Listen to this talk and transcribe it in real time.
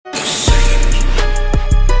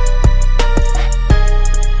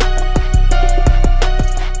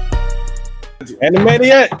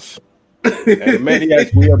Anime-Niacs.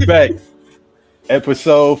 Anime-Niacs, we are back.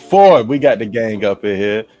 Episode 4. We got the gang up in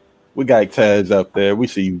here. We got Taz up there. We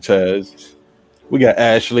see you, Taz. We got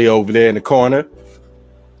Ashley over there in the corner.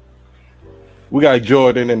 We got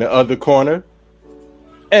Jordan in the other corner.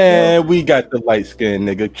 And we got the light-skinned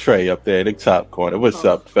nigga Trey up there in the top corner. What's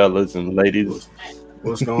up, fellas and ladies?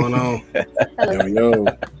 What's going on? Yo.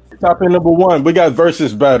 Topic number 1. We got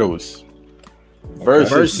versus battles.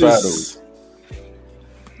 Versus battles.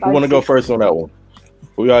 Who want to go first on that one?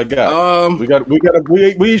 We all got.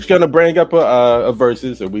 We each gonna bring up a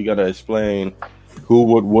versus, and we gonna explain who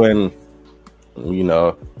would win. You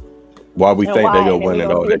know, why we think they're gonna win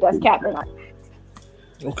and all that.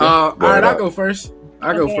 Okay. All right, I'll go first.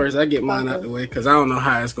 I get mine out the way because I don't know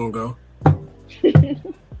how it's gonna go.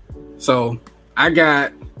 So I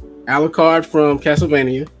got Alucard from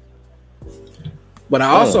Castlevania, but I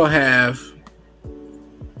also have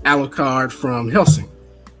Alucard from Hellsing.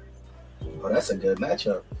 Oh, that's a good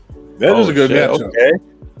matchup. That is a good matchup.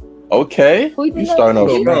 Okay. You starting off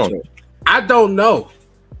strong. I don't know.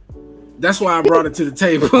 That's why I brought it to the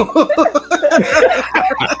table.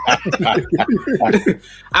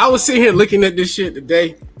 I was sitting here looking at this shit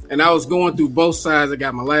today, and I was going through both sides. I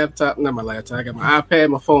got my laptop, not my laptop. I got my iPad,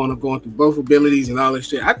 my phone. I'm going through both abilities and all this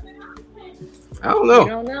shit. I don't know. I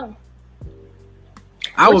don't know.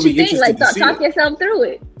 I would be interested to see talk yourself through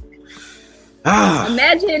it.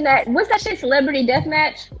 Imagine that. What's that shit? Celebrity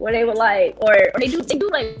Deathmatch, where they were like, or they do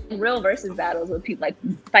like real versus battles with people like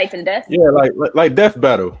fight to the death. Yeah, like death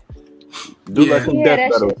battle. Do like some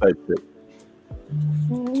death battle type shit.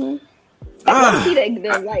 Mm-hmm.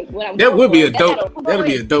 That would be a dope. That'd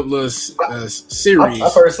be a dope little series.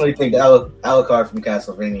 I personally think Alucard from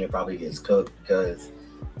Castlevania probably gets cooked because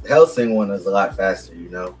the Hellsing one is a lot faster. You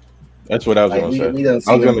know. That's what I was going to say.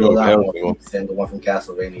 I was going to go than the one from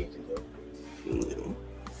Castlevania.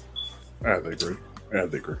 I agree. I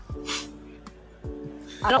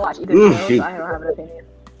don't watch either show, so I don't have an opinion.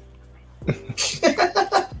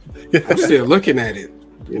 I'm still looking at it,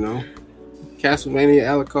 you know. Castlevania,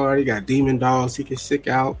 Alucard, he got demon dogs he can sick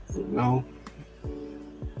out, you know.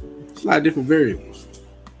 It's a lot of different variables.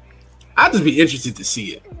 I'd just be interested to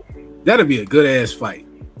see it. That'd be a good ass fight.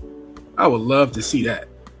 I would love to see that.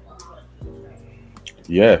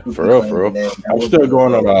 Yeah, for real. I'm still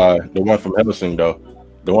going on the one from Hellsing though.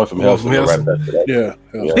 The one from Hellsing. Yeah,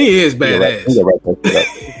 he is badass.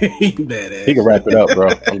 He badass. He can wrap it up, bro.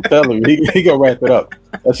 I'm telling you, he can wrap it up.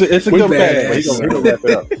 It's a good match, but he can wrap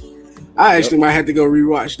it up. I actually might have to go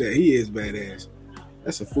rewatch that. He is badass.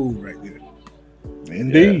 That's a fool right there.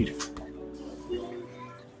 Indeed. Yeah.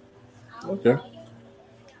 Okay.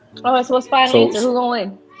 All right, so what's final answer? Who's gonna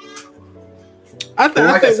win? I think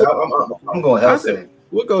I'm going Hellsing.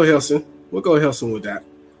 We'll go Hellsing. We'll go Hellsing with that.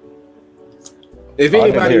 If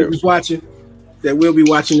anybody is watching that will be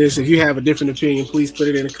watching this, if you have a different opinion, please put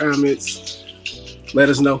it in the comments. Let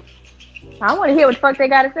us know. I want to hear what the fuck they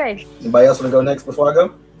gotta say. Anybody else want to go next before I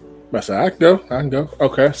go? I can go.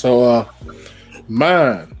 Okay, so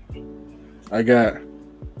mine. I got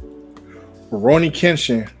Rurouni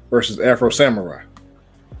Kenshin versus Afro Samurai.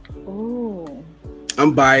 Ooh.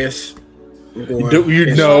 I'm biased. Take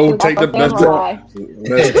the bias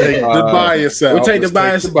out. We'll take the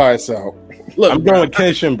bias out. Look, I'm going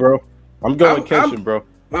Kenshin, bro. Bro.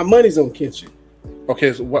 My money's on Kenshin.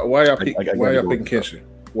 Okay, so why y'all picking Kenshin?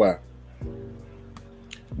 Why?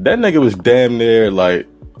 That nigga was damn near like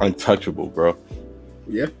untouchable, bro.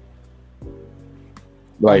 Yeah.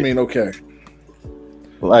 Like, I mean, okay.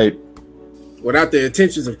 Like, without the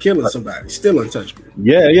intentions of killing somebody, still untouchable.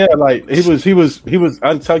 Yeah. Like he was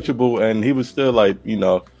untouchable, and he was still like, you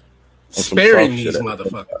know, sparing these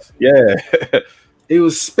motherfuckers. Yeah, he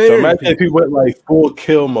was sparing. So imagine if he went like full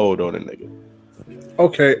kill mode on a nigga.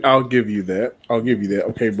 Okay, I'll give you that.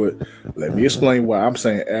 Okay, but let me explain why I'm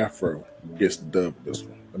saying Afro gets dubbed this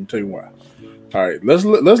one. Let me tell you why. All right, let's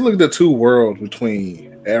look at the two worlds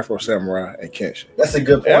between Afro Samurai and Kenshin. That's a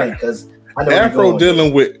good point because Afro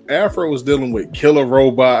was dealing with killer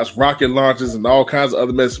robots, rocket launchers, and all kinds of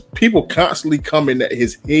other mess. People constantly coming at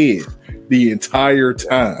his head the entire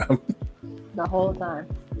time. The whole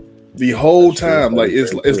time. Like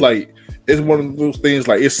it's one of those things.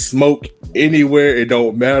 Like it's smoke anywhere. It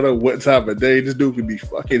don't matter what time of day. This dude could be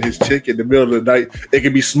fucking his chick in the middle of the night. It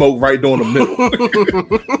could be smoke right down the middle.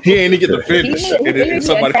 He ain't even get to finish, and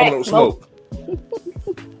somebody coming up with smoke.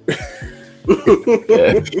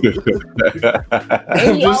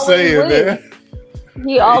 I'm just saying, man.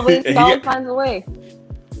 He always finds a way.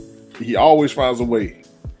 He always finds a way.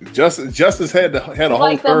 Justice had a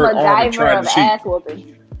whole third army trying to cheat.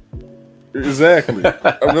 Exactly.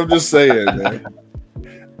 I'm just saying, man.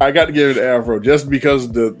 I got to give it to Afro just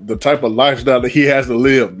because the type of lifestyle that he has to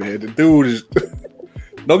live, man. The dude is.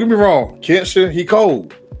 Don't get me wrong, Kenshin, he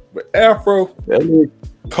cold, but Afro,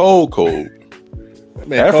 cold.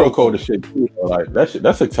 Man, Afro cold as shit too. Like that's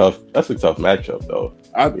a tough matchup though.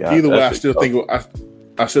 Either way, I still think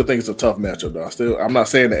it's a tough matchup though. I'm not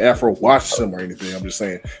saying that Afro watches him or anything. I'm just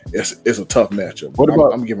saying it's a tough matchup.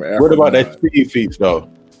 I'm giving Afro. What about that speed feats though?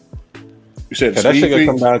 You said that shit gonna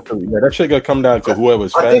come down to that shit gonna come down to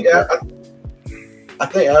whoever's fast. I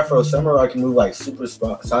think Afro Samurai can move like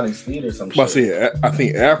supersonic speed or some shit. I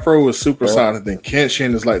think Afro is supersonic, then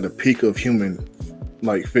Kenshin is like the peak of human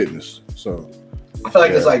like fitness. So I feel like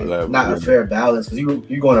it's like not a fair balance because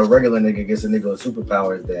you going a regular nigga against a nigga with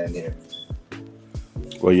superpowers down there.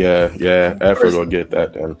 Well, yeah, Afro gonna get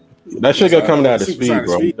that then. That shit gonna come down to speed,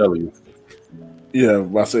 bro. I'm telling you. Yeah,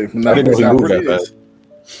 I say I didn't know he moved that fast.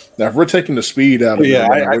 Now, if we're taking the speed out of it,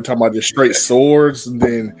 we're talking about just straight swords,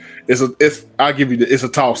 then I'll give you it's a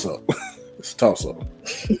toss up. It's a toss up.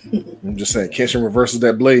 I'm just saying, Kenshin reverses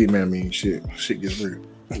that blade, man. I mean, shit gets real.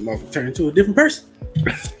 Motherfucker turn into a different person.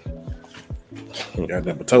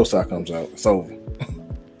 Goddamn, Batosai comes out. It's over.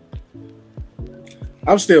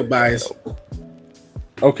 I'm still biased.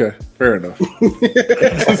 Okay, fair enough.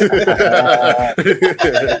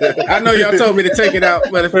 I know y'all told me to take it out,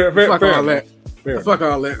 but fuck all that. Fuck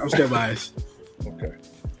all that. I'm still biased. Okay,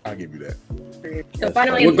 I'll give you that. So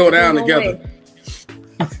we'll go down together.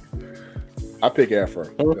 I pick Afro.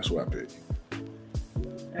 That's what I pick.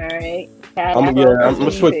 All right.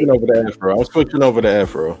 I'm switching over to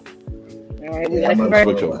Afro. All right, we gotta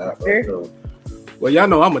switch over. Well, y'all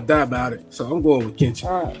know I'm gonna die about it, so I'm going with Kenshin.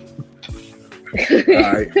 All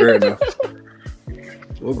right, fair enough.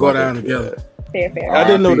 We'll go down together. Fair. I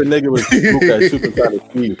didn't know the nigga was supersonic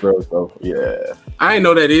speed, bro. So yeah, I ain't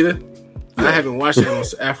know that either. I haven't watched it on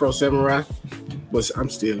Afro Samurai, but I'm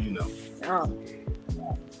still, You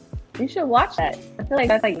should watch that. I feel like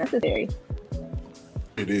that's like necessary.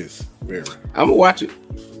 It is very. I'm gonna watch it.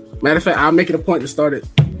 Matter of fact, I'll make it a point to start it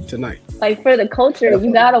tonight. Like for the culture,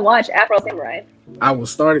 you gotta watch Afro Samurai. I will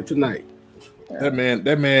start it tonight. That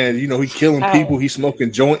man, he killing people. He's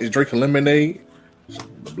smoking joints, drinking lemonade.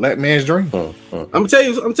 The black man's dream. I'm gonna tell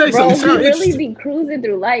you something. Bro, he really be cruising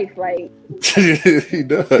through life, like he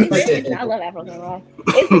does. I love Afro Samurai.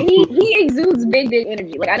 He exudes big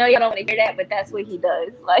energy. Like I know y'all don't want to hear that, but that's what he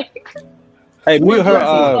does. Like, hey, mute her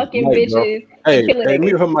fucking mic, bitches. Hey,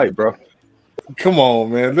 mute her mic, bro. Come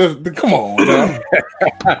on, man. Come on, man.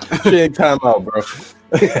 She ain't time out, bro.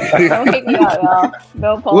 Don't kick me out, y'all.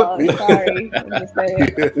 No pause. Sorry. I'm just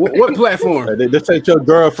saying. What platform? This ain't your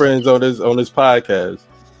girlfriends on this podcast.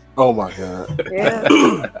 Oh my god. Yeah.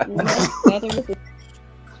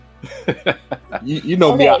 You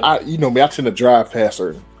know me. You know me. I tend to drive past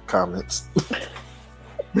certain comments.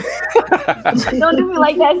 Don't do me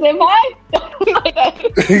like that, senpai. Don't do me like that.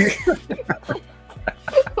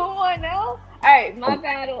 Come on now. All right, my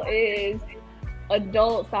battle is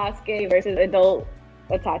adult Sasuke versus adult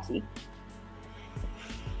Itachi.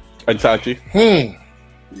 Itachi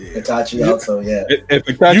also, yeah. If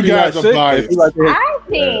Itachi you guys are biased. I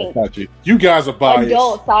think you guys are biased.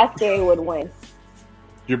 adult Sasuke would win.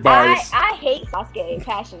 You're biased. I hate Sasuke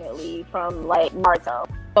passionately from like Naruto,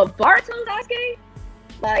 but Boruto Sasuke,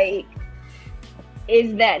 like,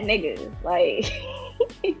 is that nigga like?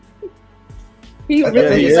 He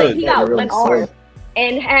really he got one arm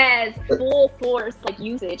and has full force like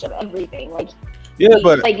usage of everything. Like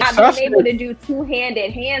but like not being able to do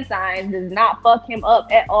two-handed hand signs does not fuck him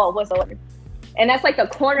up at all whatsoever. And that's like the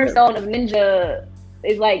cornerstone of ninja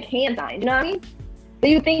is like hand signs. You know what I mean? Do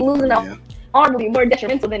you think losing an arm would be more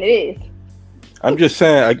detrimental than it is? I'm just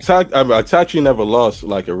saying, Itachi never lost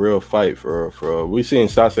like a real fight for we seen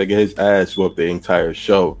Sasuke get his ass whooped the entire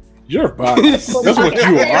show. You're biased. That's what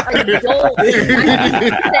you are. I said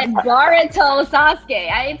Naruto Sasuke.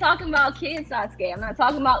 I ain't talking about kid Sasuke. I'm not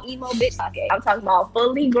talking about emo bitch Sasuke. I'm talking about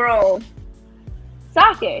fully grown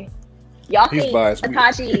Sasuke. Y'all think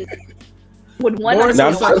Itachi would want to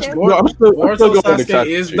watch him? Naruto Sasuke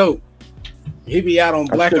is dope. He be out on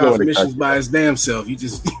Black Ops missions by his damn self. He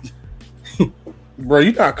just... Bro,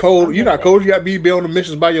 you not cold. You not cold. You got to be on the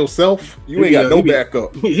missions by yourself. You ain't got no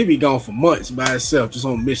backup. He be gone for months by himself, just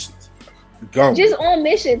on missions. Gone. Just on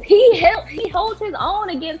missions. He holds his own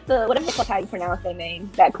against the whatever the fuck how you pronounce their name.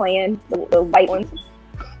 That clan, the white ones.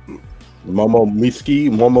 Momomushi,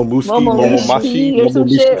 or some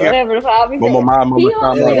shit, whatever the fuck. He holds his own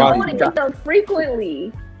Momomashi. against them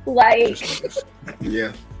frequently. Like,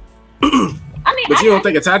 yeah. I mean, but you don't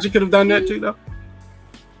think Itachi could have done that too, though?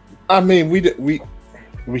 I mean, we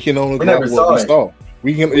We can only go off what we saw.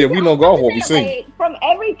 We don't go off what we seen. Like, from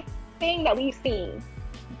everything that we've seen,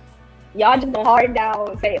 y'all just go hard down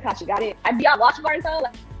and say Itachi got it. Have y'all watched Naruto?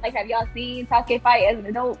 Like, have y'all seen Sasuke fight as an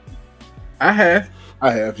adult? I have,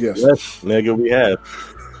 yes. Yes, nigga, we have.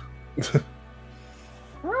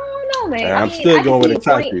 I don't know, man. I'm still going with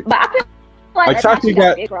Itachi. But I feel like Itachi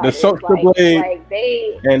got the Soka blade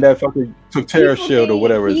and that fucking Totera shield or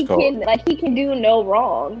whatever it's called. He can do no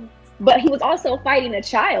wrong. But he was also fighting a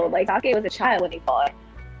child. Like, Sasuke was a child when he fought.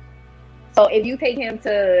 So if you take him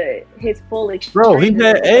to his full extreme... Bro, he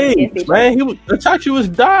had AIDS, man. Itachi was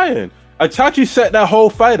dying. Itachi set that whole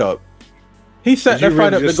fight up. He set that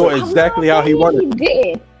fight up to go exactly how he wanted. He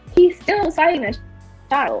did. He's still fighting a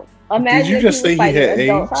child. Imagine did you just say he had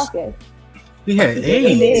AIDS? He had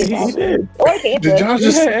AIDS. He did. Did y'all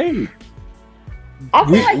just say AIDS?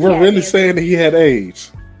 We're really saying that he had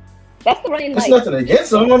AIDS. That's the running. There's nothing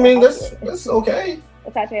against him. I mean, that's okay.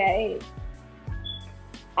 Itachi had AIDS.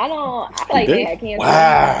 I feel like they had cancer.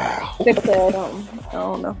 Wow. I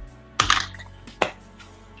don't know.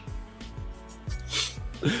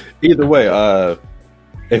 Either way,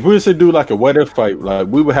 if we was to do like a what if fight, like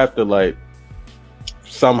we would have to like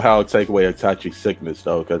somehow take away Itachi's sickness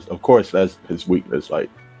though, because of course that's his weakness. Like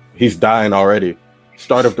he's dying already.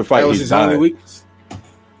 Start of the fight, he's dying. Only weakness.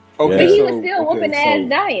 Okay, but he was still whooping ass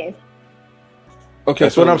dying. Okay,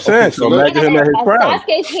 that's what I'm saying. So imagine him at his prime.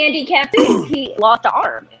 Sasuke's handicapped too. He lost an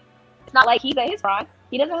arm. It's not like he's at his prime.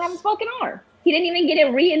 He doesn't have his fucking arm. He didn't even get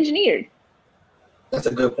it re-engineered. That's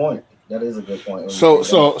a good point. That is a good point. So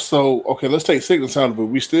okay, let's take sickness out of it.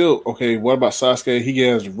 We still okay. What about Sasuke? He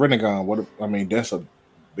has Rinnegan. That's a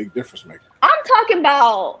big difference maker. I'm talking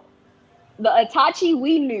about the Itachi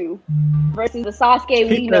we knew versus the Sasuke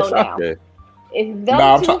we know now. If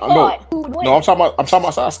those two fought, who would win? No, I'm talking about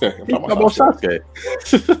Sasuke. I'm talking about Sasuke.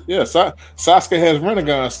 Yeah, Sasuke has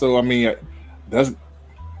Rinnegan, so I mean, that's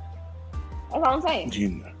what I'm saying.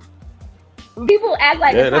 People act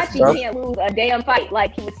like Itachi can't lose a damn fight.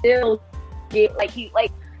 Like he would still get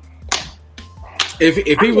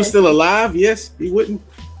If he was still alive, yes, he wouldn't.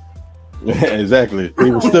 Yeah, exactly.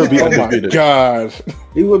 He would still be undefeated. Oh God,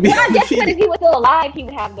 he would be. Well, I guess if he was still alive, he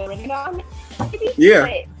would have the Rinnegan.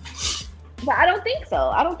 Yeah. But I don't think so.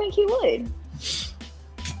 I don't think he would.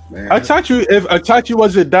 Man. If Itachi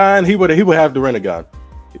wasn't dying, he would have the Rinnegan.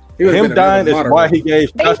 Him dying is why he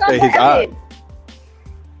gave Sasuke his eye.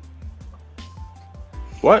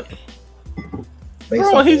 What?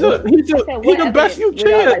 Bro, he's the best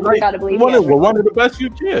Uchiha. One of the best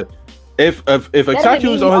Uchiha. If Itachi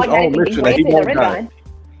was on his own mission and he wasn't dying,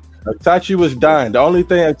 Itachi was dying. The only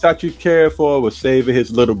thing Itachi cared for was saving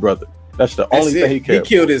his little brother. That's the only thing he cared.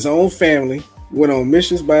 He killed his own family, went on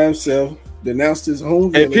missions by himself, denounced his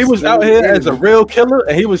home village. If he was out here as a real killer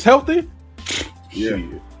and he was healthy, yeah.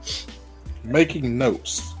 Making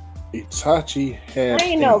notes. Itachi had. I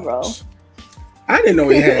didn't know, bro. I didn't know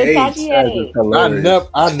he had AIDS.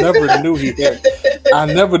 I never knew he had. I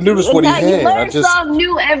never knew this what he had. You learn something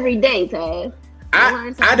new every day, Taz.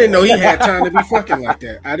 I didn't know he had time to be fucking like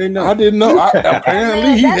that. I didn't know.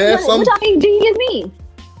 Apparently he had something. What y'all think genius means?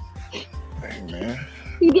 Hey man,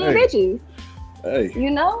 he getting bitches. Hey, you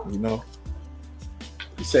know.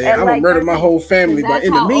 You say I'm gonna murder my whole family, but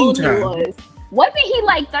in the meantime, wasn't he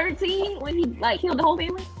like 13 when he killed the whole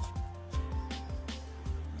family?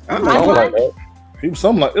 I don't know like that. He was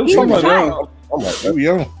something like that. He was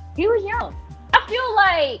young. He was young. I feel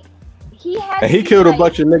like he had. And he killed a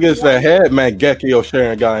bunch of niggas that had Mangekyo or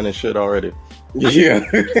Sharingan and shit already. Yeah.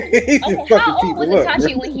 Okay, how old was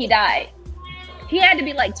Itachi when he died? He had to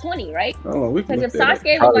be like 20, right? Oh, because if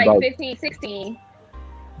Sasuke was like 15, 16,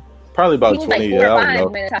 probably about 20. Like 4 or 5 I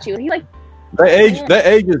don't know. Itachi, he like that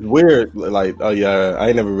age is weird. Like, oh yeah, I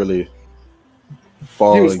ain't never really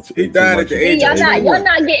falling. He died at the age of 21. Y'all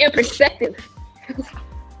not getting perspective.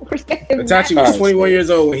 Itachi was 21 years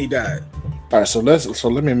old when he died. All right, so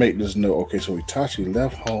let me make this note. Okay, so Itachi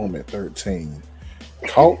left home at 13.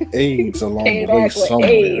 Caught AIDS along the way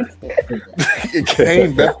somewhere.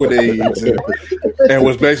 Came back with AIDS and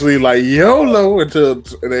was basically like YOLO until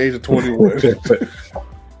the age of 21.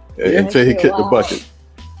 Until he kicked the bucket.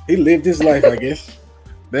 He lived his life, I guess.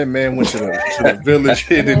 That man went to the village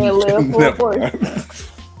hid and then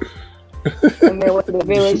went to the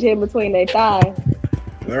village in between their thighs.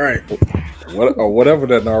 All right. Whatever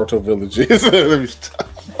that Naruto village is. Let me stop.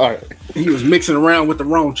 All right. He was mixing around with the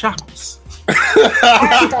wrong chocolates. So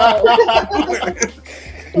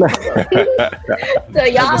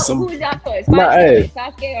y'all, who's y'all choice?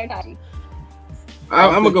 Sasuke or Itachi?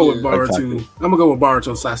 I'm gonna go with Boruto. I'm gonna go with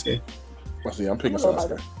Boruto Sasuke. I see. I'm picking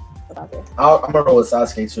Sasuke. I remember with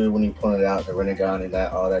Sasuke too when he pointed out the Rinnegan and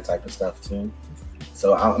all that type of stuff too.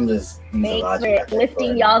 So I'm just thanks for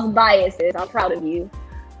lifting y'all's biases. I'm proud of you.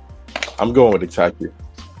 I'm going with Itachi.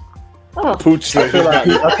 Oh. Pooch, I feel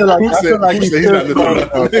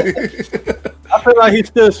like he's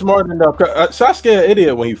still smart enough. Sasuke an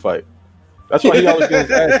idiot when he fight. That's why he always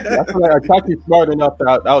gets asked. I feel like Itachi's smart enough to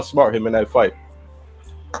outsmart him in that fight.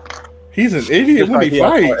 He's an idiot when he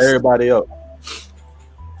fights. Everybody else.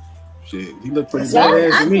 Shit, he looked pretty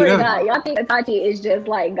badass to me. Y'all think Itachi is just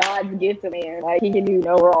like God's gift to man? Like he can do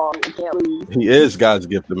no wrong. He can't lose. He is God's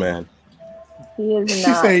gift to man. He is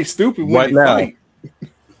not. She say he's stupid when he fight.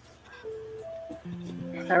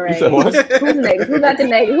 All right. Who's next? Who got the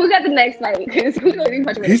next fight?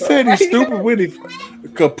 He said he's stupid when he.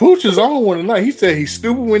 Capuch is on one tonight. He said he's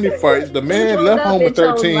stupid when he fights. The man left home at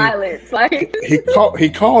 13. He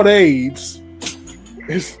caught AIDS.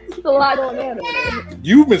 It's a lot going on.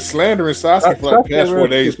 You've been slandering Sasuke for like the past 4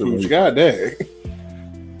 days, Pooch. God dang.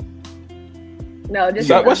 No, just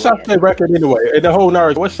what's Sasuke's record anyway? In the whole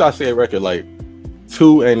Naruto, what's Sasuke's record like?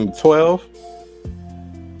 2-12.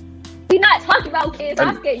 We're not talking about kids,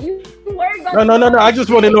 Sasuke. You worried about? No. I just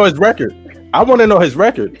want to know his record. I want to know his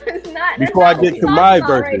record before I get to my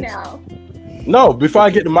verses. No, before I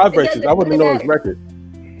get to my verses, I want to know his record.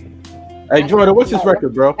 Hey, Jordan, what's his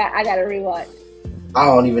record, bro? I gotta rewatch. I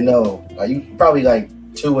don't even know. You probably like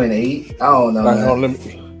 2-8. I don't know.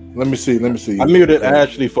 Let me see. I muted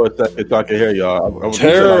Ashley for a second so I can hear y'all. I'm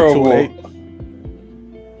terrible. Like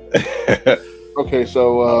 2-8. Okay,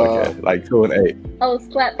 so like 2-8. Oh,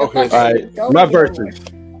 slap. Okay, all right. My verses.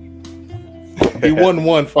 He won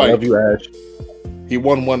one fight. I love you, Ash. He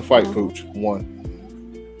won one fight, Pooch. One.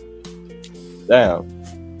 Damn.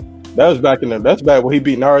 That's back when he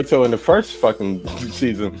beat Naruto in the first fucking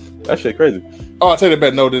season. That shit crazy. Oh, I'll tell you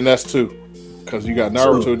that. No, then that's two. Because you got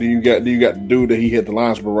Naruto, then you got the dude that he hit the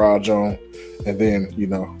Lions Barrage on, and then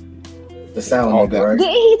the sound all that. Right? Did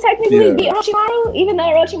he technically beat Orochimaru? Even though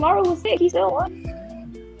Orochimaru was sick, he still won.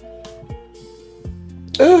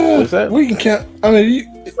 We can count. I mean,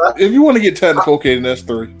 if you want to get technical, okay, then that's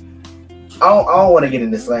 3. I don't want to get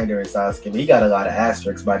into slandering Sasuke, but he got a lot of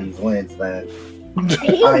asterisks by these wins, man. I'm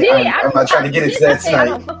not trying to get into that tonight.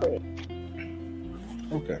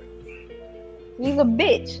 Okay. He's a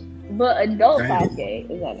bitch, but adult Sasuke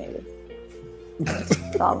is that nigga.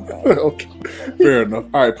 Okay, fair enough.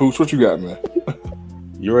 All right, Pooch, what you got, man?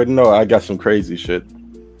 You already know I got some crazy shit.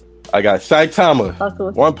 I got Saitama,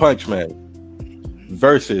 One Punch Man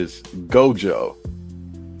versus Gojo.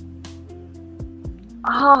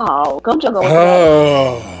 Oh, Gojo goes.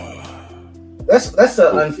 That's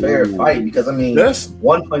an unfair fight because I mean,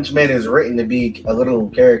 One Punch Man is written to be a little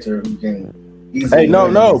character who can. Hey, no,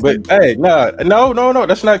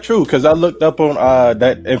 that's not true. Because I looked up on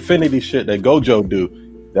that Infinity shit that Gojo do.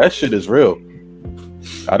 That shit is real.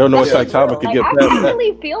 I don't know if Saitama could get past that.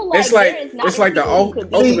 Really feel like it's like the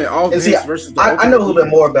ultimate offense versus the I know a little bit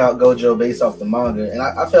more about Gojo based off the manga, and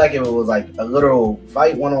I feel like if it was like a literal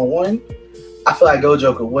fight 1-on-1, I feel like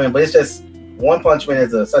Gojo could win. But it's just One Punch Man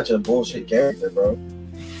is such a bullshit character, bro.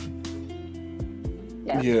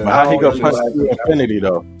 Yeah. But how he gonna punch through Infinity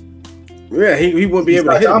though? Yeah, he wouldn't be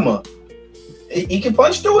able to hit him. He can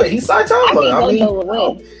punch through it. He's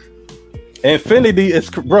Saitama. Infinity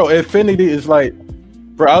is like,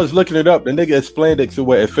 bro. I was looking it up. The nigga explained it to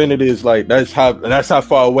where Infinity is like. That's how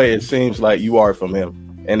far away it seems like you are from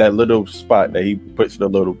him, and that little spot that he puts the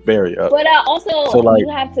little barrier up. But also,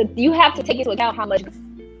 you have to take into account how much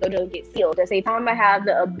Gojo gets sealed. Does Saitama have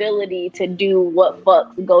the ability to do what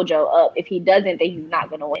fucks Gojo up? If he doesn't, then he's not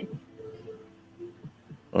gonna win.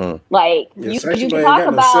 Like you can talk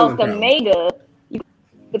about the manga. You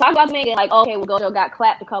can talk about the manga like, okay, well, Gojo got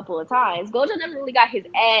clapped a couple of times. Gojo never really got his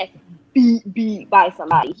ass beat by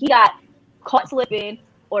somebody. He got caught slipping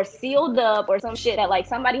or sealed up or some shit that like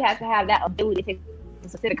somebody has to have that ability to take a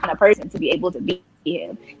specific kind of person to be able to beat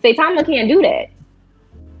him. Saitama can't do that.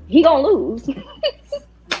 He gonna lose.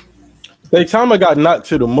 Saitama got knocked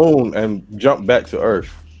to the moon and jumped back to Earth.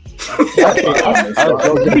 He did. How is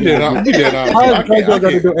Gojo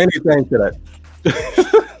gonna do anything to that?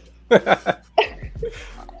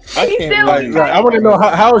 I want to know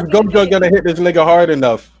how is Gojo gonna hit this nigga hard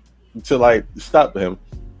enough to like stop him?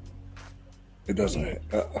 It doesn't.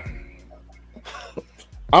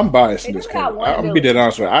 I'm biased in this case. I'm gonna be dead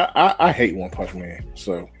honest with you. I hate One Punch Man,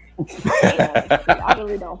 so I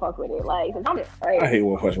really don't fuck with it. Like, I hate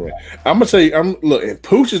One Punch Man. I'm gonna tell you. Look,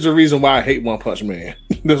 Pooch is the reason why I hate One Punch Man.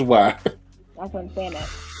 That's why. I couldn't stand that.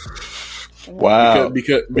 Wow.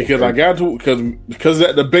 Because I got into because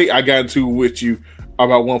that debate I got into with you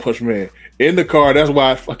about One Punch Man. in the car. That's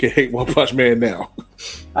why I fucking hate One Punch Man now.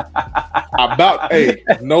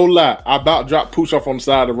 No lie, I about dropped Pooch off on the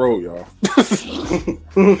side of the road, y'all.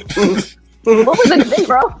 What was the thing,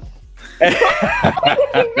 bro?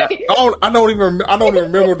 I don't even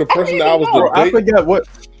remember the person that I was dating.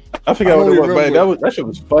 I forgot what it was, man. That shit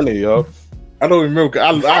was funny, yo. I don't remember.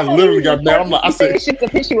 I literally got mad. I'm like, I said shit to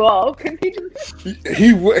piss you off.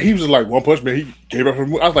 He was just like One Punch Man. He gave up. I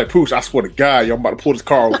was like, Pooch, I swear to God, y'all about to pull this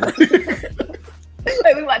car over.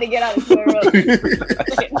 Like, we about to get out of the road.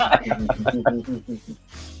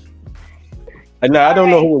 And now I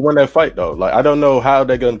don't know who would win that fight though. Like I don't know how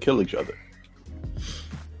they're gonna kill each other.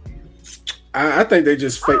 I think they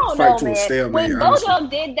just fight to a stalemate. When Gojo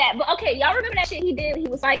did that, but okay, y'all remember that shit he did? He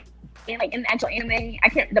was like in the actual anime.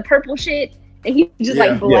 The purple shit. And he just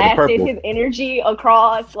blasted his energy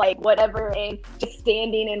across like whatever and just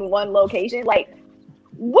standing in one location. Like,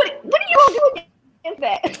 what are you gonna do against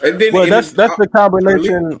that? Well, that's the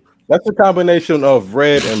combination. That's the combination of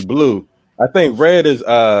red and blue. I think red is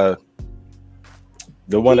the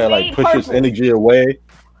one that like pushes energy away,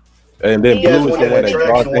 and then blue is the one that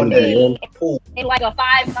draws energy in like a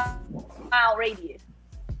 5-mile radius.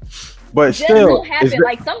 But still,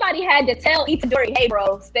 like somebody had to tell Itadori, "Hey,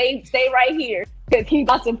 bro, stay right here because he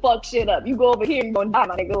about to fuck shit up. You go over here, you gonna die,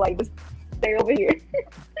 my nigga. Like, just stay over here."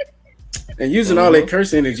 And using all that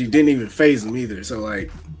curse energy didn't even phase him either. So,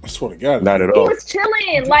 like, I swear to God, not at all. He was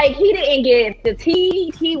chilling. Like, he didn't get the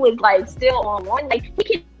tea. He was like still on one. Like, he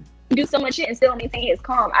can do so much shit and still maintain his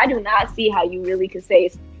calm. I do not see how you really could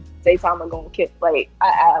say Saitama gonna kick. Like,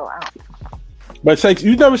 I don't. But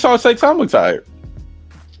you never saw Saitama tired.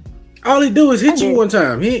 All he do is hit you one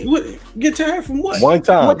time. Get tired from what? One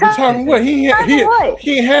time. Get tired from what? He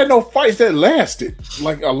ain't had no fights that lasted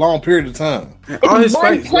like a long period of time. All his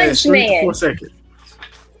fights last 3 to 4 seconds.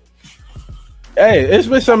 Hey, it's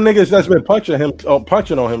been some niggas that's been punching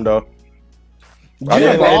on him though.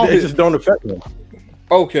 Yeah, it just don't affect him.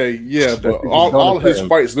 Okay, yeah, but all of his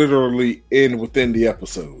fights literally end within the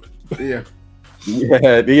episode. Yeah.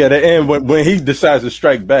 Yeah, the end when he decides to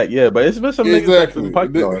strike back. Yeah, but it's been some niggas that's been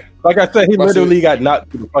punching on him. Like I said, he literally got knocked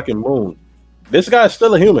to the fucking moon. This guy's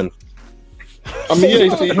still a human. I mean, yeah,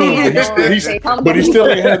 he's still human, but he still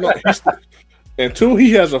ain't had no. Until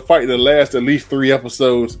he has a fight that lasts at least 3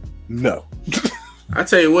 episodes, no. I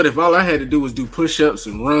tell you what, if all I had to do was do push-ups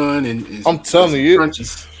and run and I'm telling you,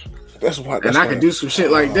 crunches, that's why. I could do some shit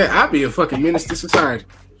like that, I'd be a fucking menace to society.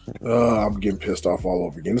 I'm getting pissed off all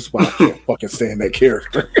over again. That's why I can't fucking stand that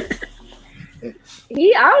character. I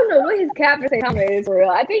don't know what his character is for real.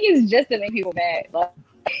 I think it's just to make people mad. But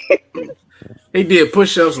he did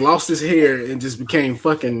push-ups, lost his hair, and just became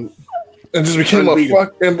fucking. And just became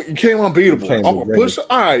became unbeatable. I'm a push. All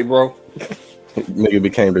right, bro. Nigga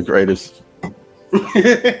became the greatest. All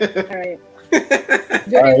right.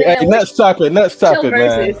 Hey, let's talk it, man. Let's talk it.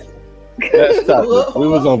 We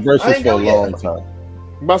was on Versus for a long time.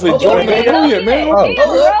 I'm about to say, Jordan ain't go yet, man. I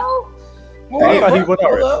thought he went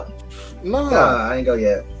already. Nah, I ain't go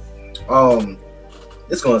yet.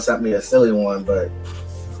 It's gonna sound me a silly one, but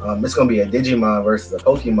it's gonna be a Digimon versus a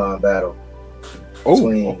Pokemon battle.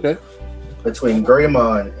 Between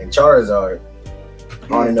Greymon and Charizard.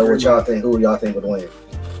 I want to know what y'all think. Who y'all think would win?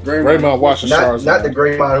 Greymon watches Charizard. Not the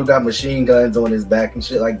Greymon who got machine guns on his back and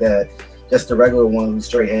shit like that. Just the regular one who's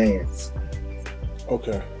straight hands.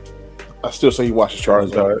 Okay. I still say he watches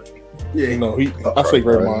Charizard. Yeah. I say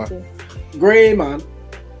Greymon. Greymon.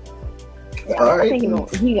 All right. I think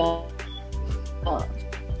he got.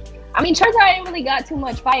 I mean, Charizard ain't really got too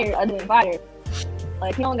much fire other than fire.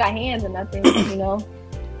 Like, he don't got hands or nothing, you know?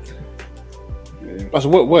 So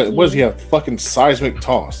what does he have? Fucking seismic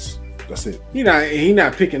toss. That's it. He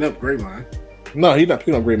not picking up Greymon. No, he's not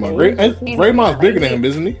picking up Greymon. Greymon's bigger than him,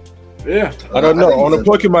 isn't he? Yeah. I don't know. On the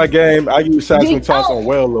Pokemon game, I use seismic toss on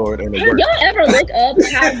Wailord and it works. Y'all ever look up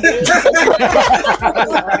how big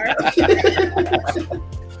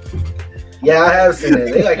Yeah, I have seen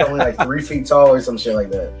it. They like only like 3 feet tall or some shit like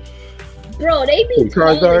that. Bro, they be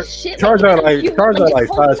tall as shit. Charizard like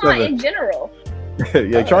 5'7" in general.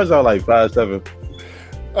 Yeah, Charizard like 5'7".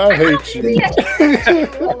 I hate you.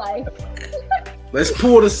 Let's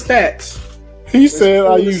pull the stats. He said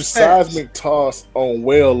I used seismic toss on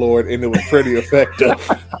Wailord and it was pretty effective.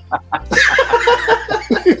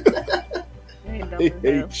 I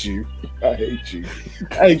hate you.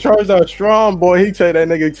 Hey, Charizard strong, boy. He take that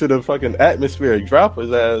nigga to the fucking atmosphere and drop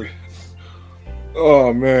his ass.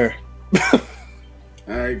 Oh, man. All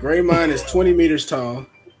right, Greymon is 20 meters tall.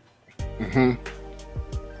 Mm-hmm.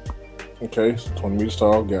 Okay, so 20 meters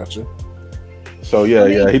tall. Gotcha. So, yeah,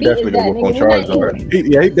 he definitely gonna whip on Charizard.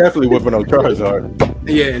 He definitely whipping on Charizard.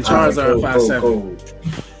 Yeah, and Charizard 5'7".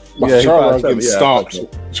 Yeah, Charizard's getting stomped.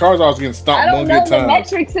 Charizard's getting stomped one good time. I don't know the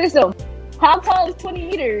metric system. How tall is 20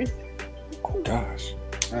 meters? Oh gosh.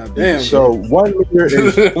 Damn. So 1 meter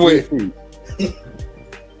is 3 feet.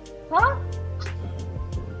 Huh?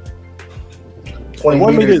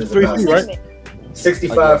 1 meter is 3 feet, right?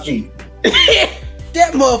 65 feet.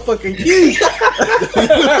 That motherfucker huge.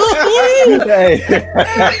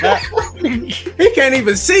 He can't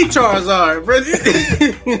even see Charizard, bro.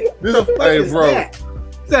 Hey, bro.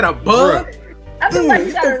 Is that a bug? I feel like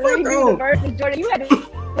you gotta really read the verses, Jordan. You had to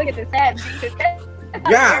look at the stats.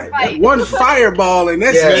 God, one fireball and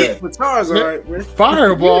that's it for Charizard.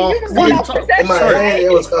 Fireball? In my head,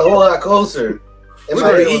 it was a whole lot closer. In my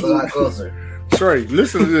head, it was a lot closer. Trey,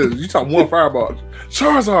 listen to this. You talk one fireball.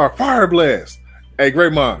 Charizard, Fire Blast. Hey,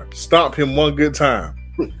 Greymon, stomp him one good time.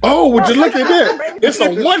 Oh, would you look at that? It's a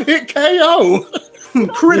one-hit KO.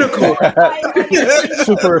 Critical.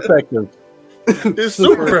 Super effective. It's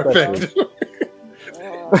super effective.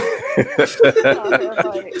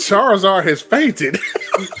 Charizard has fainted.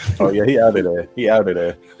 Oh yeah, he out of there. He out of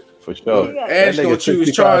there for sure. Ash gonna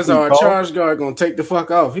choose Charizard. Charizard gonna take the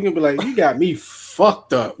fuck off. He gonna be like, "You got me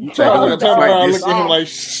fucked up." You Charizard turn around, look at him like,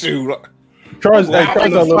 "Shoot."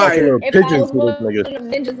 Charizard look like a if pigeon I was to this nigga.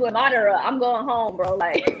 ninjas with Madara, I'm going home, bro.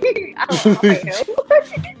 Like, I don't like him.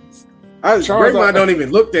 Greymon don't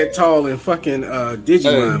even look that tall in fucking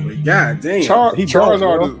Digimon, but god damn.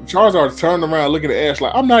 Charizard turned around looking at Ash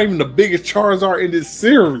like, I'm not even the biggest Charizard in this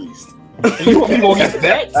series. You gonna get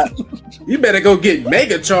that? You better go get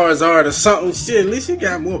Mega Charizard or something. Shit, at least you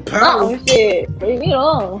got more power. Oh shit, leave me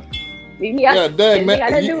alone. Leave me out. Yeah, dang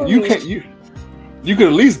man, you can't. You could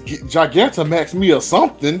at least get Gigantamax me or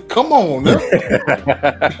something. Come on, now.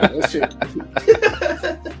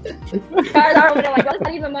 Charizard over there like, that's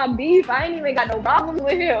not even my beef. I ain't even got no problems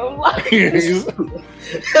with him.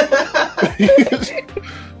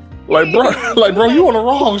 Like bro, you on the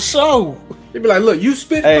wrong show. They be like, look, you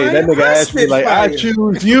spit Hey, fire. that nigga Ash be like, I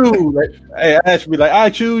choose you. Like, hey, Ash be like,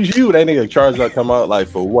 I choose you. That nigga Charizard come out like,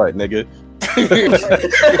 for what, nigga? You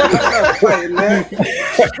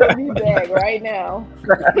bag right now.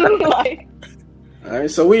 Like, all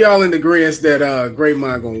right, so we all in agreement that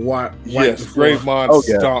Greymon gonna wipe. Yes, Greymon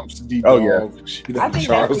stomps the dog. I think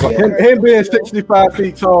Him being 65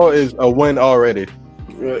 feet tall is a win already.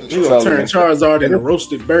 You gonna turn Charizard into a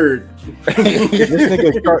roasted bird. This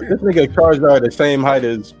nigga Charizard the same height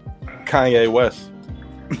as Kanye West.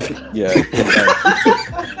 Yeah.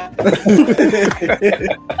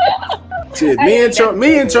 Shit, me and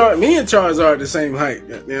Charizard the same height.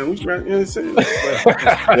 Goddamn, we right, you know what I'm saying?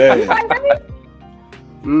 Yeah.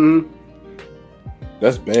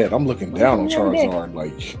 That's bad. I'm looking down on Charizard,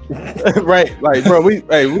 like right, like bro, we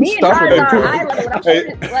stopping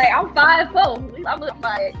that. Like I'm 5'4". I'm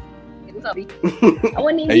like, what's up? I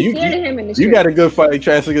wouldn't even be scared of him in the street. You got a good fighting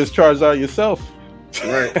chance against Charizard yourself.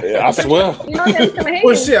 Right. Yeah, I swear.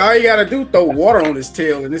 Well, shit, all you gotta do throw water on his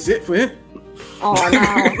tail, and it's it for him. Oh no!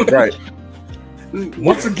 Right.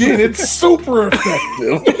 Once again, it's super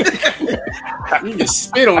effective. You can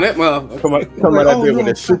spit on that motherfucker. Come on, that dude with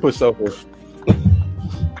a super soaker.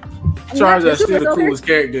 Charizard's still the coolest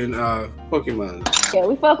character in Pokemon. Yeah,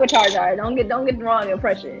 we fuck with Charizard. Don't get the wrong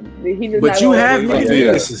impression. But you have many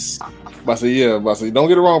weaknesses. I say, don't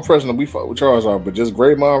get the wrong impression. We fuck with Charizard, but just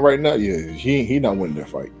Greymon right now, yeah, he not winning that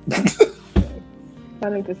fight.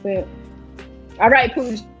 100%. All right,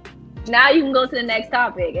 Pooch. Now you can go to the next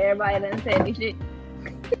topic. Everybody done said any shit.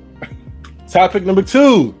 Topic number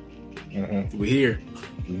 2. We're here.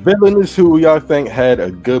 Villains who y'all think had a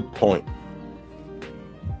good point.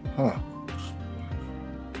 Huh.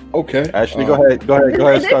 Okay. Ashley, go ahead.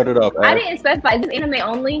 Start it up. I didn't specify. Is this anime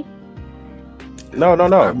only? No.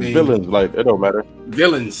 I mean, villains, like, it don't matter.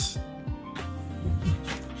 Villains.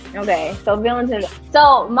 Okay, so villains.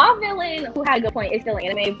 So my villain who had a good point is still an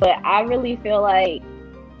anime, but I really feel like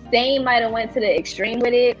Stain might have went to the extreme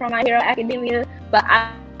with it from My Hero Academia, but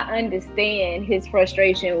I understand his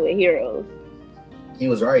frustration with heroes. He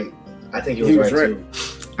was right. I think he was right too.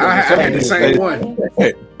 I had the same one.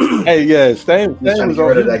 Hey, yeah, Stain was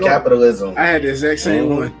rid of that capitalism. I had the exact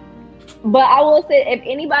same one. But I will say, if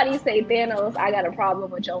anybody say Thanos, I got a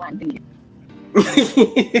problem with your idea.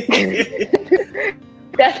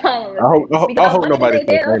 That's all I'm gonna say. I hope nobody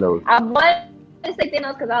says Thanos. I wanted to say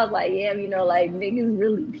Thanos because I was like, yeah, like niggas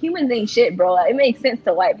really, humans ain't shit, bro. Like, it makes sense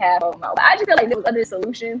to wipe half of them out. But I just feel like there was other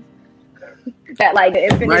solutions that, like, the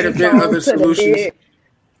Infinity might have been other solutions,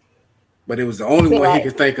 but it was the only one he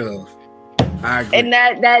could think of. I agree. And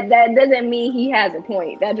that doesn't mean he has a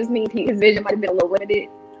point. That just means his vision might have been a little limited.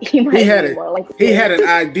 He had an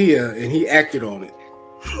idea and he acted on it.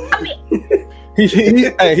 I mean, he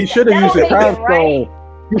should have used the time stone.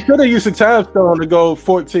 He should have used the time stone to go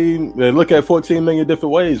 14 and look at 14 million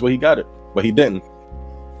different ways where he got it, but he didn't.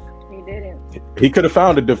 He didn't. He could have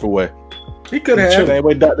found a different way. He could have. Same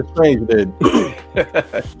way Dr. Strange did.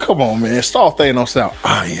 Come on, man. Star Thanos out.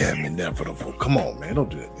 I am inevitable. Come on, man. Don't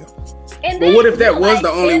do that. But what if that was the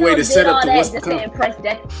only way to set up to what's to come? Impress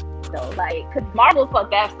Death, though, like, cause Marvel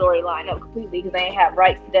fucked that storyline up completely because they ain't have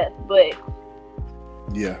rights to Death. But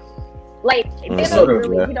yeah, like, we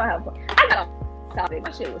don't have. I got a topic.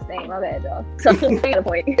 My shit was saying. My bad, y'all. So make a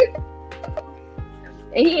point.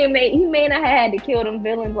 And he may not have had to kill them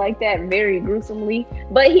villains like that very gruesomely,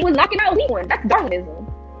 but he was knocking out weak ones. That's Darwinism.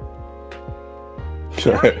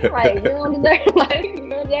 You know what I mean? Like, you don't deserve, like, you don't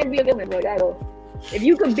deserve to be a villain. Like, if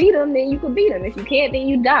you could beat him, then you could beat him. If you can't, then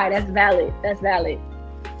you die. That's valid.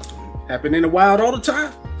 Happen in the wild all the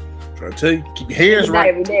time. Try to tell you, keep your hairs right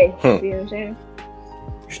every day. See what I'm saying?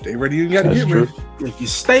 You stay ready, you ain't got to get ready. If you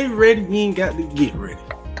stay ready, you ain't got to get ready.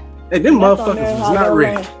 Hey, them motherfuckers was not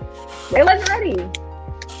ready. They wasn't ready.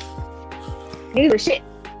 These were shit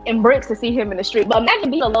and bricks to see him in the street. But imagine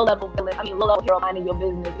being a low-level villain. I mean, low-level hero minding your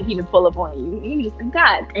business, and he just pull up on you. You just,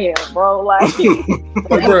 God damn, bro. Like,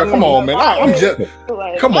 bro, come on, man.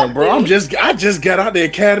 Come on, bro. I just got out the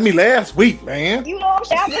academy last week, man. You know what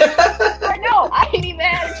I'm saying? I ain't even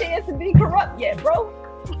had a chance to be corrupt yet, bro.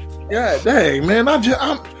 Yeah, dang, man. I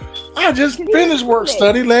just finished work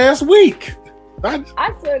study last week. I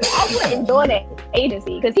wouldn't join that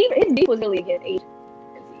agency because his beef was really against agencies.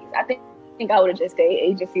 I think I would have just stayed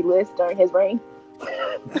agency list during his reign.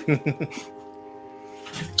 Okay.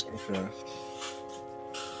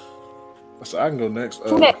 So I can go next.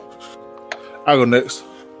 I'll go next.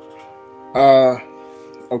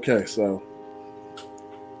 Okay, so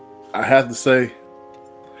I have to say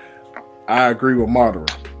I agree with Madara.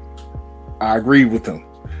 I agree with him.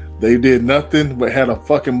 They did nothing but had a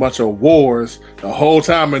fucking bunch of wars the whole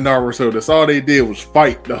time in Naruto. That's all they did was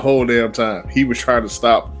fight the whole damn time. He was trying to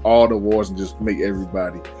stop all the wars and just make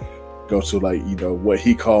everybody go to, like, you know, what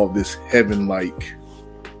he called this heaven-like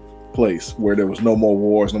place where there was no more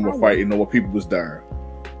wars, no more fighting, no more people was dying.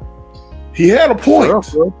 He had a point.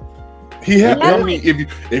 He had. I mean,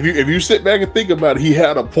 if you sit back and think about it, he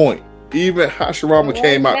had a point. Even Hashirama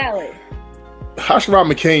came out.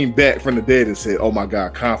 Hashirama came back from the dead and said, "Oh my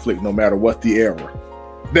God, conflict no matter what the era."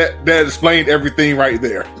 That explained everything right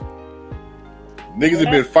there. Niggas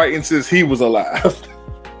have been fighting since he was alive.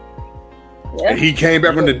 And he came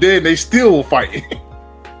back from the dead, they still fighting.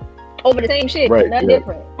 Over the same shit, nothing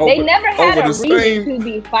different. They never had a reason to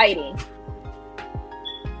be fighting.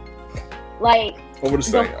 Like, over the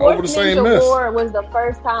same mess. War was the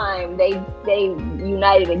first time they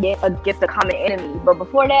united against the common enemy. But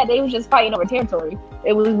before that, they was just fighting over territory.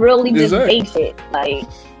 It was really just gay shit. Like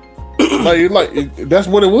that's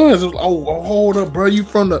what it was. It was, oh, hold up, bro. You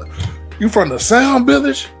from the Sound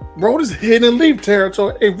Village? Bro, this is hidden leaf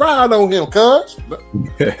territory. Hey, ride on him, cuz.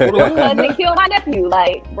 They killed my nephew.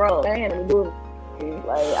 Like, bro, that ain't do it.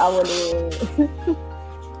 Like, I wouldn't.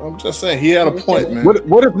 I'm just saying, he had a point, man.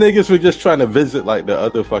 What if niggas were just trying to visit, like, the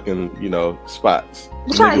other fucking, spots?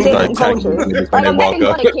 Trying to get some culture. Like, I'm making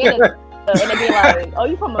fun of Canada, and they be like, "Oh,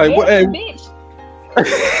 you from America, bitch?"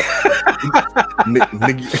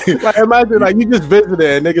 Like, imagine, like, you just visited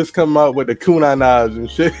and niggas come out with the kunai knives and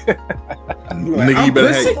shit. Nigga,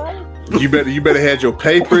 you better have your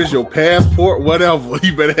papers, your passport, whatever.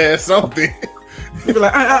 You better have something. You be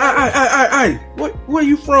like, "Hey, where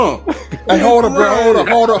you from?" Hey, hold up, bro.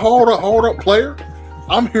 Hold up, player.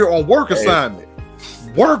 I'm here on work assignment.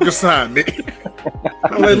 Work assignment.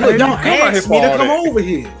 I'm like, look, y'all asked me to come over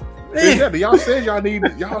here. Exactly. Y'all said y'all need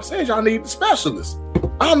the specialist.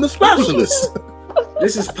 I'm the specialist.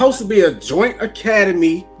 This is supposed to be a joint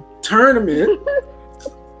academy tournament.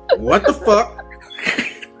 What the fuck?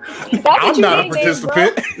 I'm not a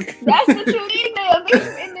participant. That's what you need, man.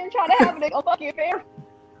 And then try to have a fucking fair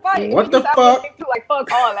fight. What the fuck? Like,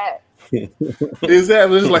 fuck all that.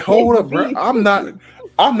 Exactly. It's like, hold up, bro. I'm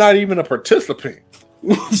not even a participant.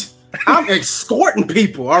 I'm escorting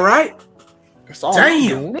people. All right.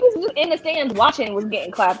 Damn. Niggas in the stands watching was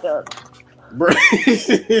getting clapped up. Bro.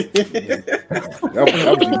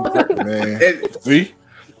 Man. See?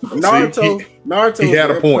 Naruto. He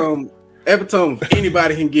had a point. Epitome,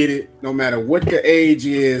 anybody can get it, no matter what your age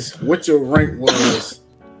is, what your rank was.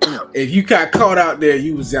 If you got caught out there,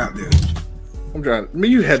 you was out there. I'm trying. I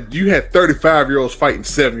mean, you had 35-year-olds fighting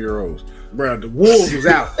 7-year-olds. Bro, the wolves was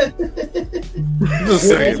out. Just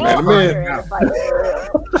saying, man.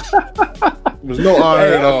 There's no honor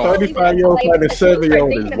at all. 35-year-old fighting a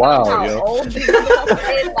 7-year-old is wild, yo.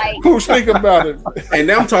 Who's thinking about it?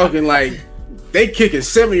 And I'm talking like they kicking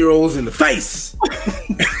 7-year-olds in the face.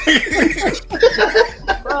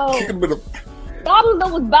 Bro,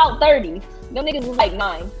 Naruto was about 30. Them niggas was like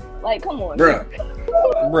 9. Like, come on, bro.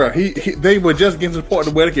 They were just getting to the point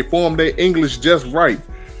where they could form their English just right.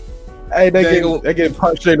 Hey, they get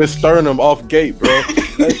punched in the sternum off gate, bro.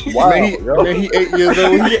 That's wild. Man, he 8 years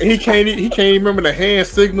old. He can't even remember the hand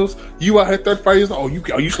signals. You out here 35 years old.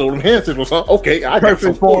 You slow them hand signals, huh? Okay, I got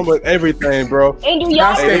perfect form of everything, bro. And do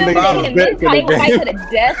y'all remember that in this time fight to the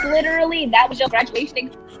death? Literally, that was your graduation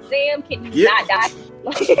exam. Can you not die?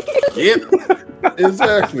 Yep,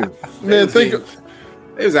 exactly. Man, think of.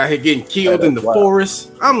 They was out here getting killed in the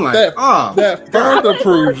forest. I'm like, that further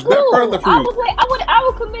proves. That further proves. I was like, I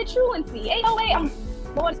would commit truancy. Ain't no way I'm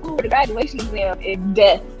going to school with a graduation exam and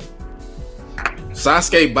death.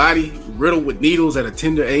 Sasuke body riddled with needles at a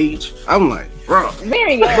tender age. I'm like, bro.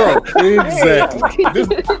 Very young. Bro, exactly. This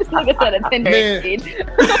nigga said a tender age.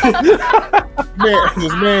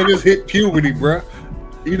 This man just hit puberty, bro.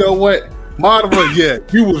 You know what? Madara, yeah,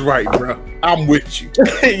 you was right, bro. I'm with you.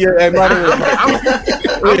 Yeah, Madara.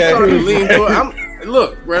 I'm starting to lean toward.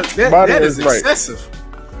 Look, bro, that is excessive.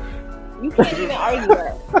 You can't even argue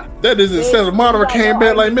that. That is excessive. Madara came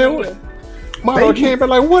back like, man, what? Madara came back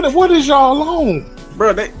like, what is y'all on?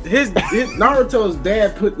 Bro, his Naruto's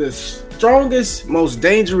dad put the strongest, most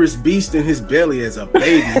dangerous beast in his belly as a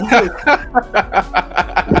baby.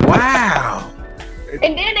 Wow.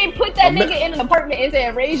 And then they put that nigga in an apartment and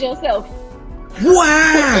said, raise yourself.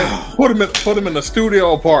 Wow. Put him in the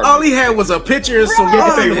studio apartment. All he had was a picture and some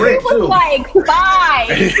money. He was like 5.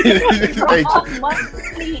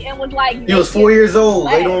 Money and was like, he was 4 years old.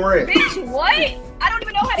 They don't rent. Bitch, what? I don't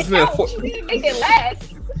even know how to count. You didn't make it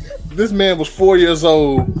last. This man was 4 years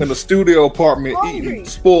old in a studio apartment eating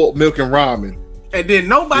spoiled milk and ramen. And then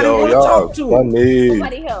nobody want to talk to him.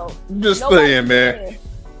 Nobody helped. Just saying, man.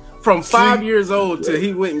 From 5 years old till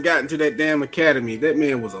he went and got into that damn academy, that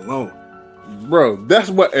man was alone. Bro, that's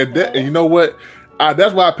what, and you know what?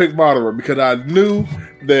 That's why I picked Madara, because I knew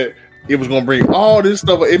that it was going to bring all this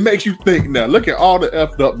stuff. It makes you think now. Look at all the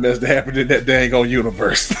effed up mess that happened in that dang old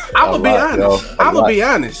universe. I'm going to be honest. I'm going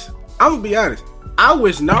to be honest. I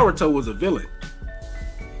wish Naruto was a villain.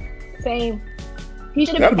 Same. He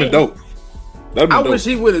should have been dope. I wish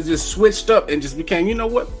he would have just switched up and just became, you know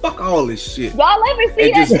what? Fuck all this shit. Y'all ever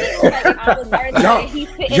see that?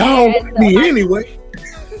 Y'all want me anyway.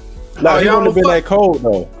 No, he wouldn't have been that cold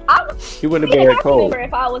though. He wouldn't have been that cold.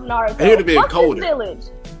 If I was Naruto, he would have been colder.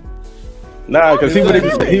 Nah, because he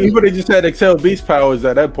would have just had Excel Beast powers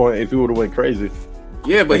at that point if he would have went crazy.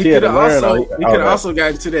 Yeah, but he could have also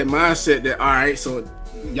got into that mindset that, all right, so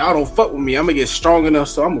y'all don't fuck with me. I'm gonna get strong enough,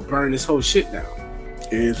 so I'm gonna burn this whole shit down.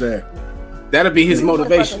 Exactly. That'd be his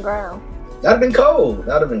motivation. That'd have been cold.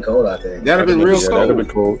 I think. That'd have been real cold. That'd have been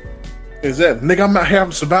cold. Is that nigga? I'm not having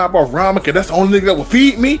to survive off ramen because that's the only nigga that will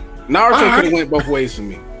feed me. Naruto could have went both ways for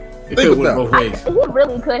me. It could have went both ways. He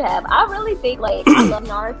really could have. I really think I love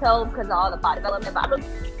Naruto because of all the plot development. But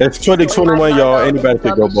it's 2021, y'all. Anybody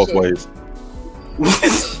could go both ways.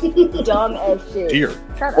 Dumb as shit. Dear.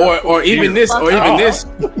 Or even this.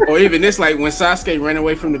 Like when Sasuke ran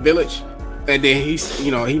away from the village, and then he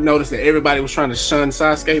noticed that everybody was trying to shun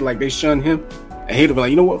Sasuke, like they shunned him, and he'd have been like,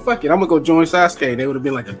 you know what, fuck it, I'm gonna go join Sasuke. They would have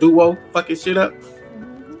been like a duo, fucking shit up.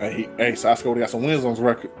 Hey, Sasuke would have got some wins on his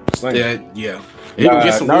record. Yeah. He would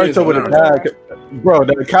get some Naruto would have died. Bro,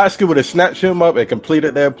 the Akatsuki would have snatched him up and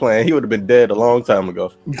completed their plan. He would have been dead a long time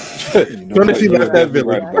ago. Soon as he left that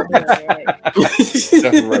village.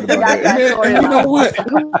 You know what?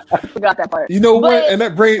 Forgot that part. You know what? And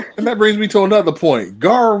that brings me to another point.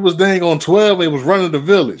 Gar was dang on 12 and was running the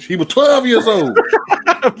village. He was 12 years old.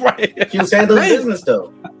 Right. He was handling business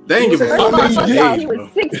though. They ain't give a fuck. He was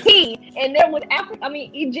 16, and there was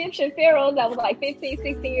Egyptian pharaohs that was like 15,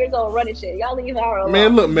 16 years old running shit. Y'all leave her alone.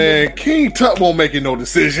 Man, look, man, King Tut won't making no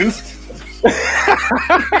decisions. The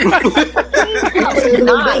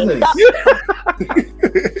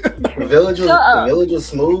village was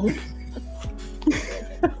smooth.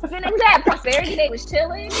 Then it was that prosperity. They was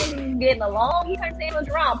chilling and getting along. He turned Samuel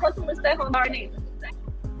around. Put some respect on our name.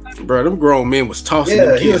 Bro, them grown men was tossing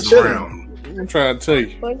them kids around. I'm trying to tell you.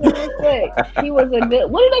 He was a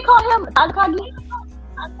good. What do they call him? Akagi?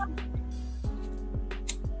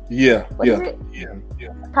 Yeah.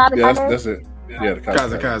 That's it. Yeah,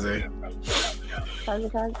 the Kaze.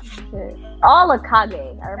 All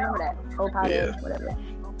Akage. I remember that. Okage, whatever.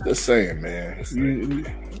 Just saying, man.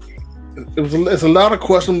 It's a lot of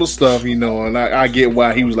questionable stuff, and I get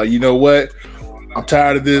why he was like, you know what? I'm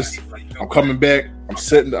tired of this. I'm coming back. I'm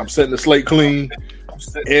setting the slate clean.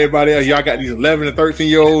 Everybody else, y'all got these 11 and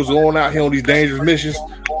 13-year-olds going out here on these dangerous missions.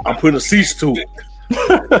 I'm putting a cease to it.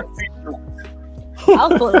 I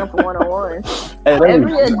was pulling up for 101. Hey,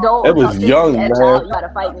 Every adult that was young, man. Child, you gotta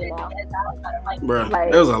fight me now. Bro,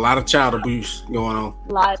 Like, there was a lot of child abuse going on.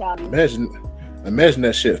 A lot of child abuse. Imagine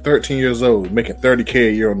that shit. 13 years old, making $30K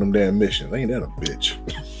a year on them damn missions. Ain't that a bitch?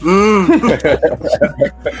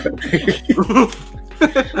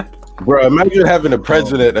 Bro, imagine having a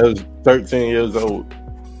president that was 13 years old.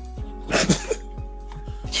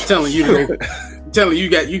 telling you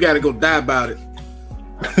you got to go die about it.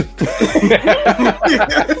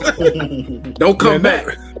 Don't come back.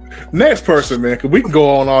 Next person, man, because we can go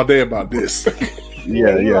on all day about this.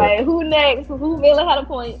 Yeah. Right. Who next? Who really had a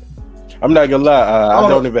point? I'm not gonna lie. I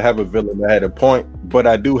don't even have a villain that had a point, but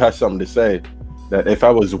I do have something to say. That if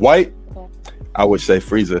I was white, I would say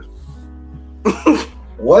Frieza.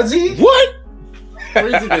 Was he? What?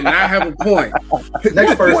 Frieza did not have a point.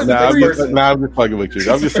 Next person. I'm just fucking with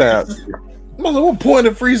you. I'm just saying. What point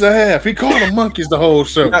did Frieza have? He called them monkeys the whole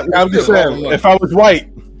show. I'm just saying. If I was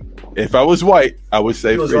white, I would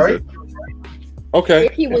say Frieza. Right? Okay.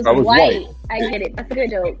 If he was white, I get it. That's a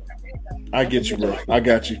good joke. I get you, bro. I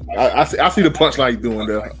got you. I see the punchline you doing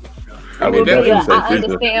there. I would definitely say I Frieza.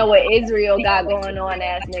 understand what Israel got going on,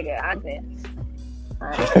 ass nigga. I understand.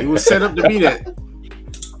 He was set up to be that.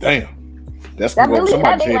 Damn. That's That what really,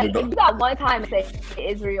 somebody like, said. if you got one time to say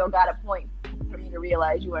Israel got a point for you to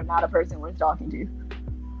realize you are not a person worth talking to.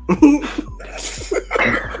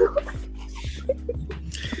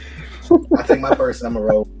 I think my person, I'm a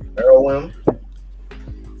roll him.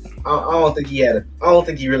 I don't think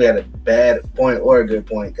he really had a bad point or a good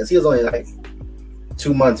point because he was only like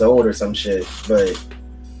 2 months old or some shit. But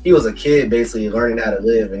he was a kid basically learning how to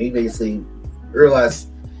live, and he basically realized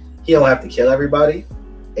he don't have to kill everybody,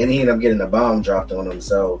 and he ended up getting a bomb dropped on him.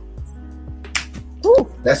 So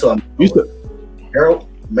that's what I'm.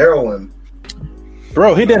 Maryland.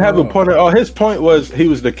 Bro, he didn't have a point at all. His point was he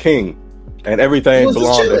was the king, and everything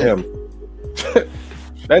belonged to him.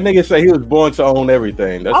 That nigga said he was born to own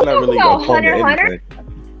everything. That's not really a point to anything.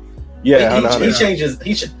 Yeah, he changed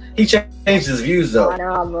his views though. I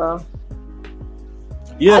know, bro.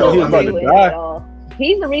 Yeah, he was about to die.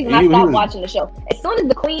 He's the reason I stopped watching the show. As soon as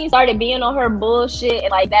the queen started being on her bullshit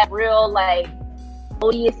and like that real like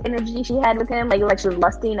odious energy she had with him, like she was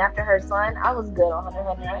lusting after her son, I was good on Hunter x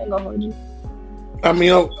Hunter. I ain't gonna hold you. I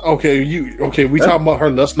mean, okay, we talking about her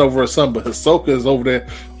lusting over her son, but Hisoka is over there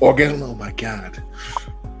orgasming. Oh my god!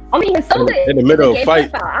 I mean, Hisoka in the middle of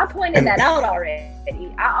fight. I pointed that out already.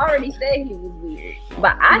 I already said he was weird,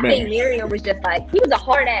 but I think Miriam was just like he was a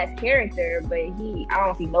hard ass character, but I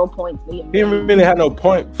don't see no points for him. He didn't really have no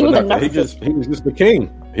point for nothing. He was just the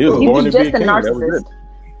king. He was born to be a king. That was it.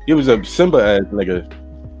 He was a Simba ass nigga.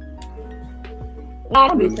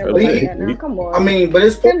 Come on. I mean, but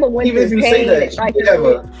it's even if you say that, he did have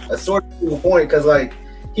a sort of point because, like,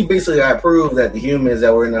 he basically got proved that the humans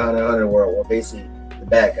that were in the Hunter x Hunter world were basically the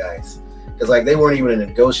bad guys because, like, they weren't even in a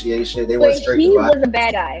negotiation. They weren't straight. He was a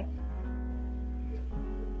bad guy.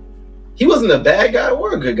 He wasn't a bad guy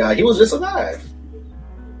or a good guy. He was just alive.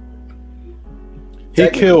 He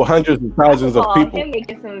killed hundreds of thousands of people. Him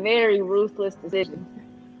making some very ruthless decisions.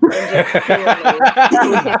 Who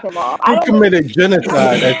committed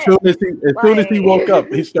genocide as soon as he woke up?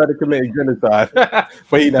 He started committing genocide,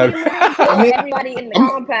 but he never. Everybody in the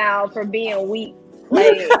compound for being weak.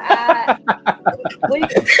 Like, what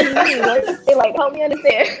do you mean? Like, help me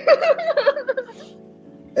understand.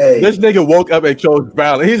 Hey. This nigga woke up and chose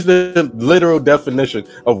violence. He's the literal definition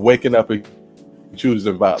of waking up and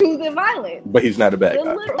choosing violence. But he's not a bad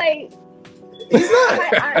guy. He's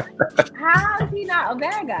not. How is he not a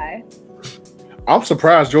bad guy? I'm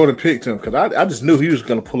surprised Jordan picked him because I just knew he was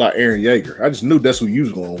going to pull out Eren Yeager. I just knew that's who you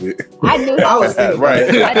was going with. I knew I was thinking right.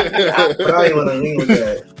 But I didn't want to lean with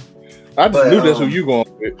that. I just knew that's who you going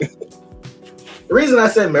with. The reason I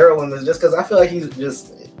said Maryland is just because I feel like he's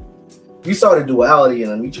just. You saw the duality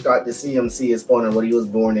in him. You got to see him see his point of what he was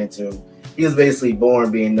born into. He was basically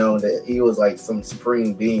born being known that he was like some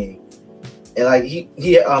supreme being, and like he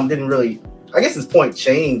didn't really. I guess his point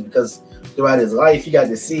changed because throughout his life, you got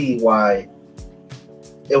to see why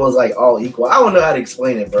it was like all equal. I don't know how to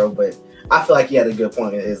explain it, bro, but I feel like he had a good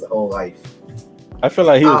point in his whole life. I feel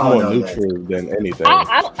like he was more neutral than anything.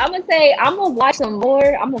 I'm gonna say I'm gonna watch some more.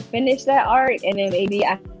 I'm gonna finish that arc, and then maybe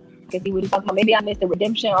I can see what he's talking about. Maybe I missed the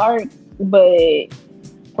redemption arc, but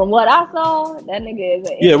from what I saw, that nigga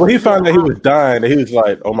is. When he found that he was dying, he was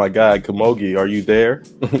like, "Oh my god, Komogi, are you there?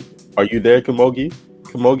 Are you there, Komogi?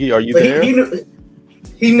 Komogi, are you there?"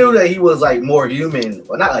 he knew that he was like more human,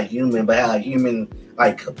 well, not like human, but had like human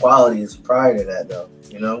like qualities prior to that, though.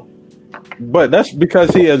 You know. But that's because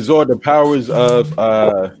he absorbed the powers of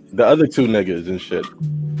the other two niggas and shit.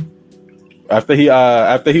 After he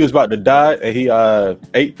was about to die and he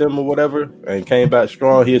ate them or whatever and came back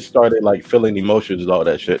strong, he had started like feeling emotions and all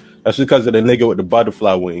that shit. That's because of the nigga with the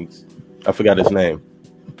butterfly wings. I forgot his name.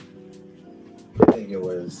 I think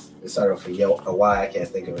it started with a Y. I can't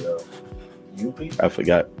think of it though. Yuppie? I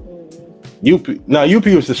forgot. Yuppie. No,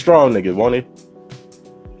 Yuppie was the strong nigga, wasn't he?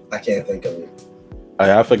 I can't think of it.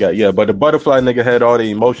 I forgot, yeah, but the butterfly nigga had all the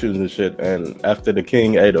emotions and shit, and after the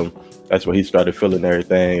king ate him, that's when he started feeling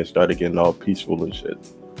everything and started getting all peaceful and shit.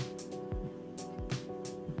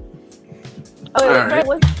 Oh, right.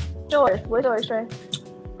 What's yours, Trey?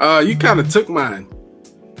 You kind of took mine.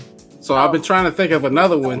 So I've been trying to think of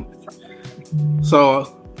another one.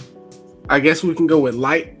 So I guess we can go with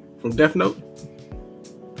Light from Death Note.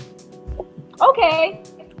 Okay.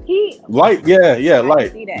 Light.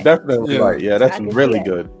 Definitely Light. Yeah, that's really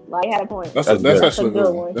good. Light had a point. That's actually a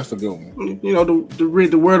good one. That's a good one. You know, to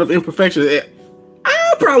read the word of imperfection,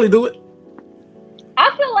 I'll probably do it.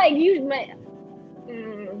 I feel like he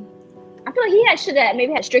should have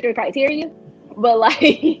maybe had stricter criteria, but like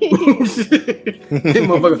his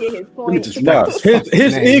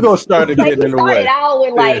ego started getting in the way. He started out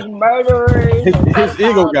with like murderers. His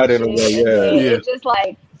ego got in the way. Yeah. It's just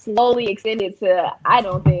like slowly extended to, I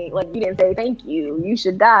don't think, like, you didn't say thank you. You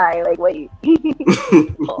should die. Like, wait. Yeah,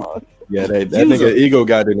 that nigga ego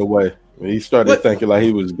got in the way. He started thinking like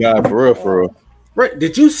he was God for real. Right?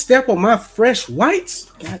 Did you step on my fresh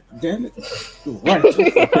whites? God damn it! Right.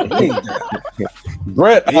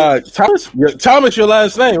 Brett, Thomas, your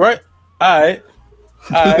last name, right? All right.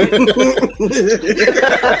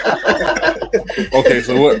 Okay,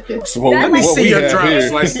 so what let me see your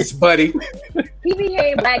driver's license, buddy. He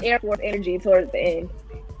became Black Air Force energy towards the end.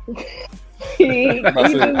 he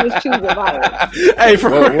was choosing violence. Hey,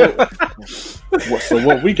 so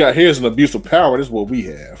what we got here is an abuse of power. This is what we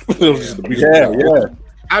have. Yeah.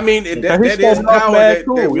 I mean, that is power that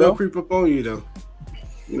will creep up on you, though.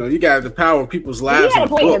 You know, you got the power of people's lives. He had a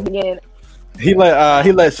point at the beginning. He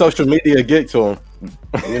let social media get to him.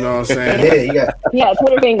 You know what I'm saying? Yeah,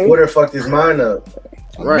 Twitter fingers. Twitter fucked his mind up.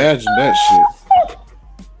 Imagine that shit.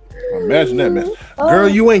 Imagine that, man. Girl,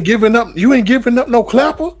 you ain't giving up no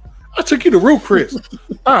clapper. I took you to Root Chris.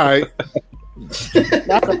 All right.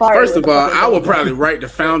 That's the part. First of all, I would probably write the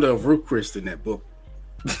founder of Root Chris in that book.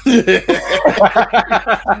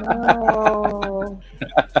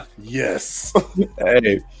 Yes.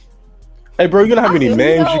 Hey, bro, you know how many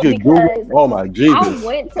names you could Google? Oh my Jesus! I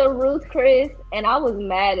went to Ruth Chris and I was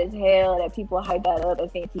mad as hell that people hyped that up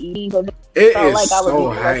at TV because it felt like I was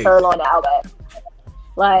so a turtle on the outback.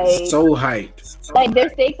 Like so hyped. Like their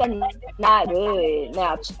steaks are not good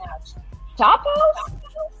now. Chacos?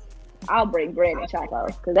 I'll break bread in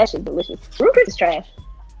Chacos because that shit's delicious. Ruth Chris is trash.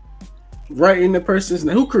 Right in the person's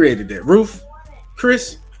name. Who created that? Ruth?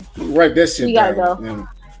 Chris? Write that shit down.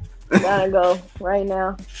 You gotta go right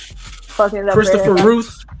now. Fucking Christopher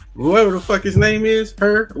Ruth, whoever the fuck his name is,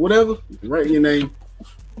 her, whatever. Write your name.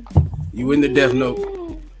 You in the Death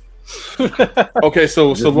Note. Okay, so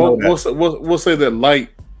we'll say that Light.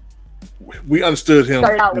 We understood him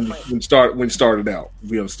when he started out.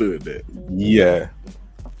 We understood that. Yeah.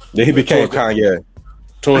 Then he became Kanye.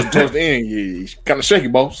 Towards the end, he's kind of shaky,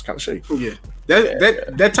 boss. Kind of shaky. Yeah.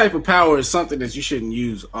 That type of power is something that you shouldn't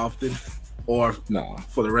use often. Or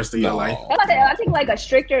for the rest of your life. I think like a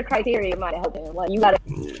stricter criteria might help him. Like you gotta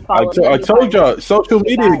follow. I told y'all, social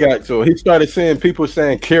media got to him. He started seeing people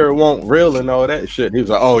saying Kira won't real and all that shit. He was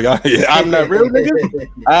like, "Oh y'all, I'm not real, nigga."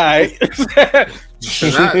 All right. That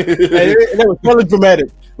was really dramatic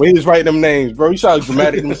when he was writing them names, bro. You saw how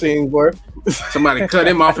dramatic them scenes were. Somebody cut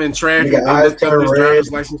him off in traffic and looked up his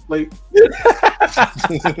driver's license plate.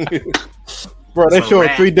 Bro, they showed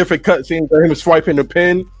 3 different cut scenes of him swiping the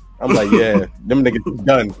pen. I'm like, yeah, them niggas is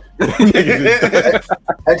done.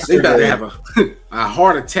 They about to have a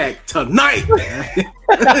heart attack tonight.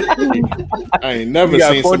 I ain't never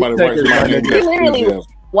seen somebody write my name. You literally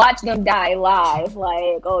watch them die live.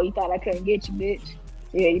 Like, oh, you thought I couldn't get you, bitch.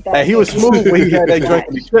 Yeah, you thought. Hey, he was smooth when he had that drink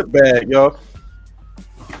in the chip bag, yo.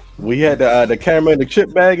 We had the camera in the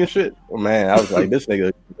chip bag and shit. Oh, man, I was like, this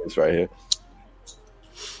nigga is right here.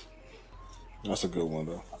 That's a good one,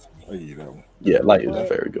 though. I give you that one. Yeah, Light is a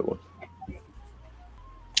very good one.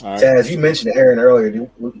 Right. Taz, you mentioned Aaron earlier. Do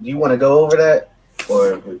you want to go over that,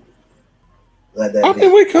 or let that? I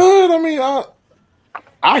think we could. I mean,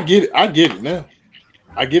 I get it. I get it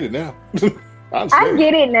now. I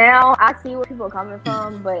get it now. I see where people are coming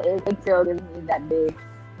from, but it still isn't that big.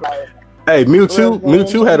 Like, hey,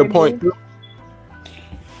 Mewtwo had a point too.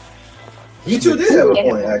 Mewtwo did have a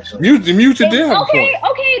point, actually. Mewtwo did have a point.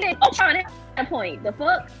 Okay, then Ultron had a point. The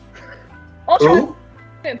fuck? Ultron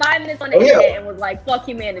spent 5 minutes on the internet and was like, "Fuck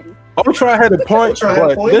humanity." Ultron had a point,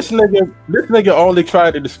 but this nigga only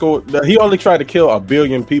tried to score. He only tried to kill 1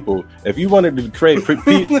 billion people. If you wanted to create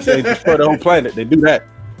peace and destroy the whole planet, they do that.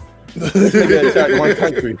 This nigga attacked one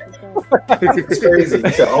country. It's crazy.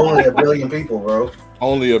 It's only 1 billion people, bro.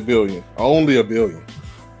 Only a billion.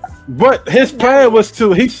 But his plan was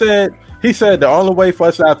to. He said the only way for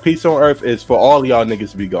us to have peace on Earth is for all y'all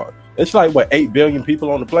niggas to be gone. It's like what 8 billion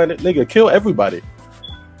people on the planet. Nigga, kill everybody.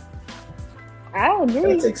 I don't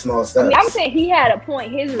agree. Take small steps. I mean, I'm saying he had a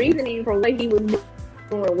point. His reasoning for what he was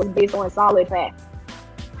doing was based on solid facts.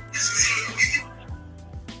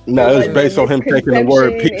 No, it was based on him taking the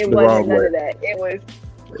word peace the wrong way.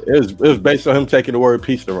 It was based on him taking the word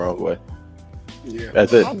peace the wrong way. Yeah,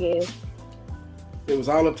 that's it. I guess. It was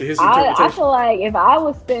all up to his interpretation. I feel like if I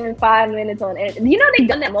was spending 5 minutes on it, they've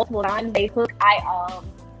done that multiple times. They hook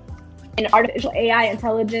an artificial AI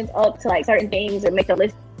intelligence up to like certain things or make a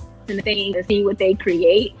list of things and see what they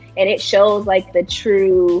create, and it shows like the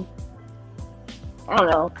true, I don't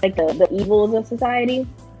know, like the evils of society.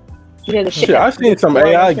 Shit, I seen some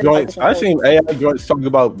AI joints. I seen AI joints talking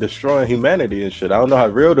about destroying humanity and shit. I don't know how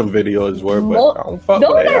real them videos were, but I don't fuck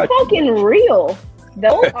those with are AI. Fucking real.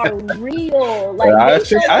 Those are real. Like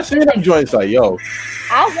I seen them joints like, yo.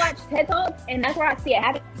 I watch TED Talks, and that's where I see it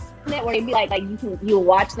happen. Where they be like you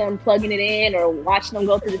watch them plugging it in or watch them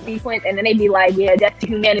go through the sequence, and then they be like, yeah, death to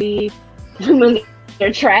humanity, humans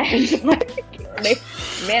are trash. They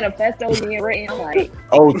manifestos being written like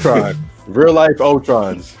Ultron, real life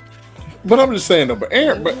Ultrons. But I'm just saying though, but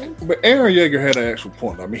Aaron Yeager had an actual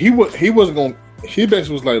point. I mean, he wasn't going. He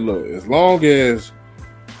basically was like, look, as long as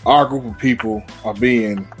our group of people are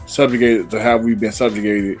being subjugated to how we've been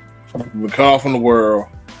subjugated, we come from the world.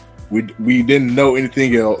 We didn't know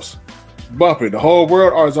anything else. Bump it. The whole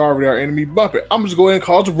world is already our enemy. Bump it. I'm just going and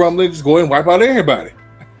cause a rumbling. Just go and wipe out everybody.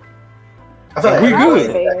 I thought we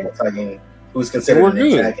good. Who's considered an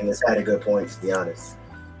antagonist had a good point, to be honest.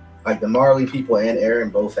 Like the Marley people and Aaron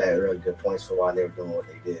both had really good points for why they were doing what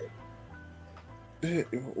they did.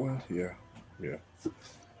 Well, yeah.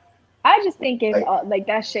 I just think if like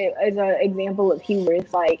that shit is an example of humor.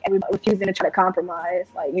 It's like everybody refusing to try to compromise.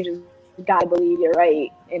 Like you just gotta believe you're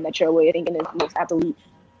right and that your way of thinking is most absolute.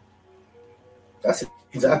 That's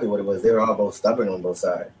exactly what it was. They were all both stubborn on both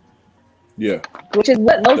sides. Yeah. Which is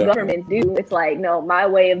what most governments do. It's like, no, my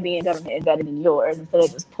way of being government is better than yours, instead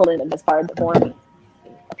of just pulling them as part of the forming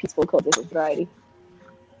a peaceful coexistence society.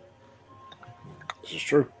 This is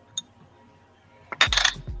true.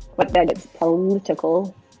 But that gets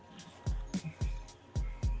political.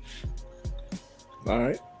 All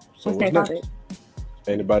right. So what's next?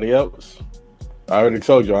 Anybody else? I already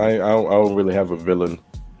told you I don't really have a villain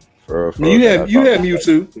for you had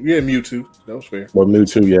Mewtwo. You had Mewtwo. That was fair. Well,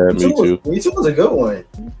 Mewtwo, yeah, Mewtwo. Mewtwo was a good one.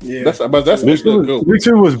 Yeah, that's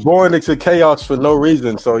Mewtwo was born into chaos for no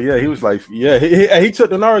reason. So yeah, he was like, he took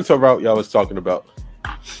the Naruto route y'all was talking about.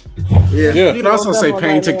 Yeah. You'd also say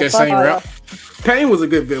Pain took that same route. Pain was a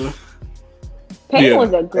good villain. Pain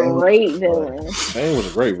was a great villain. Pain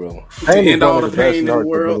was a great villain. Pain and all the pain in the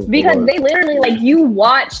world. Because they literally, like, you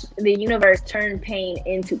watched the universe turn Pain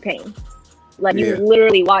into pain. Like, you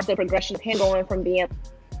literally watched the progression of him going from being,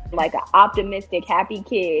 like, an optimistic, happy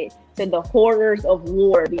kid to the horrors of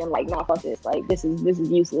war being like, nah, fuck this. Like, this is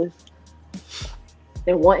useless.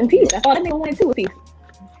 They're wanting peace. That's all they wanted too, was peace.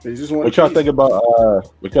 What y'all think about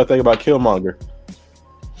Killmonger?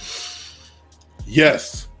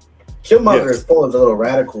 Yes. Killmonger's point was a little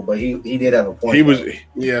radical, but he did have a point.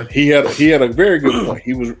 He had a very good point.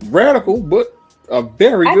 He was radical, but a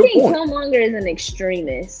very good point. I think Killmonger is an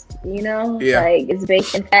extremist, like it's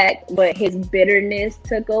based in fact, but his bitterness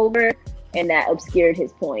took over and that obscured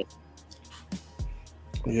his point.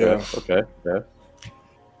 Yeah. Okay. Yeah.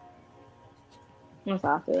 That's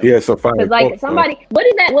how I feel. Yeah, so fine. Because like somebody,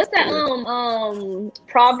 what's that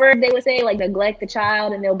proverb they would say, like, neglect the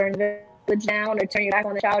child and they'll burn the village down, or turn your back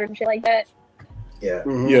on the child or some shit like that. Yeah.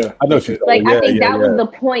 Mm-hmm. Yeah. I know. I think that was the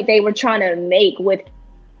point they were trying to make with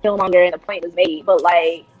Killmonger, and the point was made. But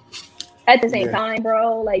like at the same time,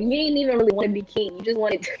 bro, like you didn't even really want to be king. You just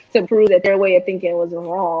wanted to prove that their way of thinking was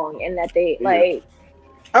wrong and that they like.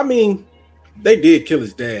 I mean, they did kill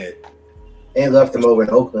his dad and left him over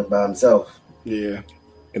in Oakland by himself. Yeah,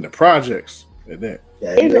 in the projects and that.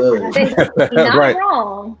 Yeah, he not right.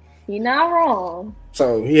 wrong. You're not wrong.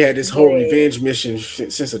 So he had this whole revenge mission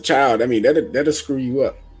since a child. I mean, that'll screw you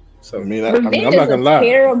up. So I'm not gonna lie.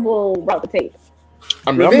 Terrible route to take.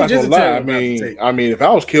 I'm not gonna lie. I mean, if I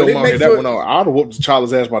was Killmonger, that went on, I'd have whooped the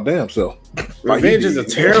child's ass my damn self. Revenge is a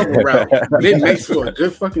terrible route, but it makes for a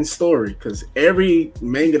good fucking story because every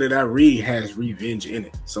manga that I read has revenge in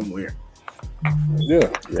it somewhere. Yeah.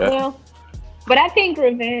 Well, but I think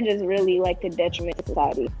revenge is really like the detriment to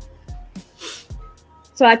society.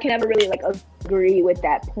 So I can never really like agree with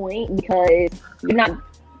that point because you're not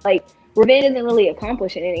like revenge isn't really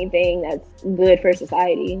accomplishing anything that's good for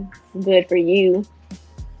society, good for you.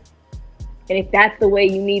 And if that's the way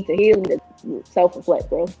you need to heal, you self-reflect,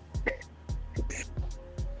 bro.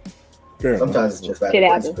 Sometimes it's just that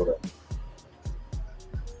principle.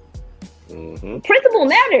 Principle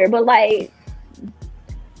matter, but like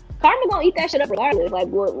karma gonna eat that shit up regardless. Like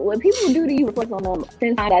what people do to you reflects on them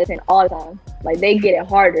 10 times out of 10 all the time. Like they get it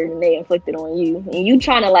harder than they inflicted on you, and you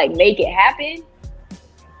trying to like make it happen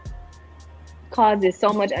causes so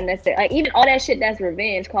much unnecessary. Like even all that shit that's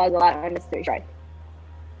revenge causes a lot of unnecessary strife.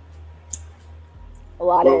 A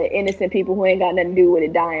lot of innocent people who ain't got nothing to do with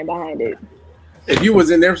it dying behind it. If you was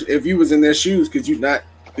in their shoes, could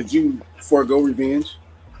you forego revenge?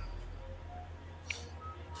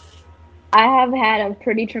 I have had a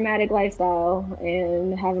pretty traumatic lifestyle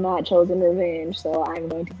and have not chosen revenge, so I'm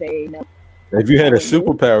going to say no. If you had a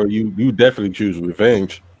superpower, you definitely choose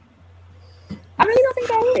revenge. I really don't think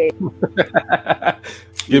I would.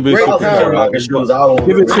 Give me a superpower.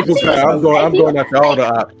 Give me a superpower. I'm going after all the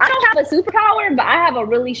options. I don't have a superpower, but I have a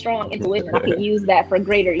really strong intuition. I can use that for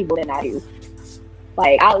greater evil than I do.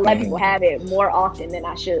 Like I let people have it more often than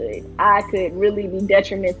I should. I could really be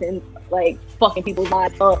detrimenting, like fucking people's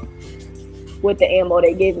lives up with the ammo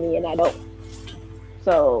they give me, and I don't.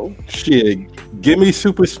 So shit, give me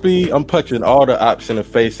super speed. I'm punching all the ops in the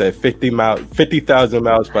face at 50,000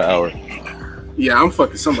 miles per hour. Yeah, I'm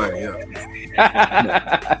fucking somebody up.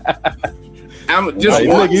 I'm just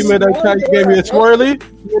you made that time you gave me a swirly?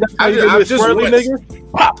 I'm just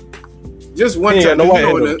nigga? Pop. Just one time.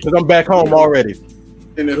 Because I'm back home already.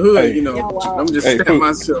 In the hood, I'm just stabbing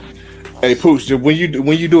myself. Hey, Pooch, when you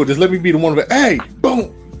do it, just let me be the one that, hey,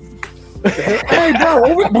 boom. Hey,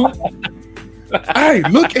 bro, boom. Hey,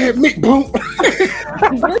 look at me, boom. Look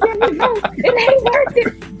at me, bro. It ain't worth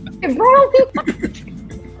it, bro.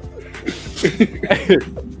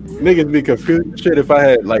 Niggas be confused shit if I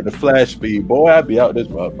had like the flash speed, boy. I'd be out this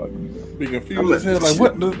motherfucker. Be confused as hell. Like,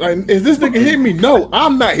 what? Is this nigga hitting me? No,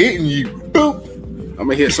 I'm not hitting you. Boop. I'm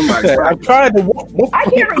gonna hit somebody. I'm trying to. I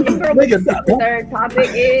can't remember what the third topic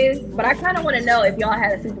is, but I kind of want to know if y'all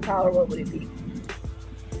had a superpower, what would it be?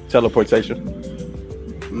 Teleportation.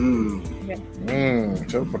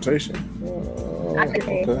 Teleportation. I could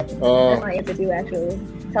say that's my answer too. Actually,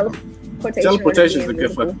 teleportation is a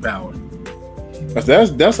good fucking power.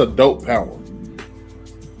 That's a dope power.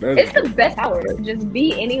 It's the best power. Just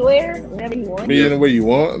be anywhere, whenever you want. Be anywhere you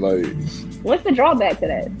want. Like, what's the drawback to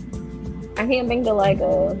that? I can't think of like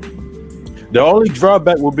a. The only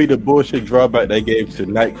drawback would be the bullshit drawback they gave to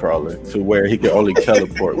Nightcrawler, to where he could only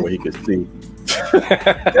teleport where he could see.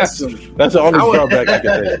 That's the only drawback I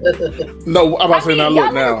can think. No, I'm about to say now.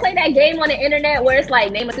 Look now. Play that game on the internet where it's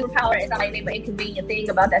like name a superpower and somebody name an inconvenient thing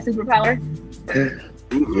about that superpower.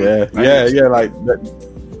 Yeah, like that.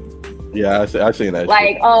 Yeah, I seen that.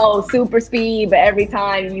 Like, shit. Super speed, but every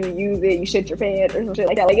time you use it, you shit your pants or some shit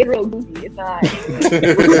like that. Like, it's real goofy. It's not.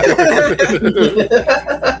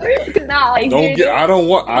 It's not like. I don't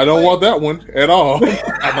want that one at all.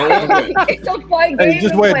 I don't want that. It's a fun game. Hey,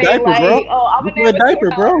 just wear a diaper, bro. I'm wear a diaper,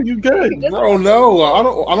 bro. You good? Bro, no, I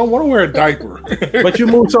don't want to wear a diaper. But you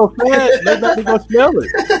move so fast, they're not gonna smell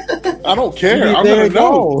it. I don't care. I'm gonna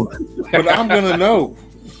know. But I'm gonna know.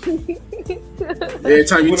 Every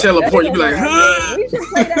time you teleport, you be like, huh? We should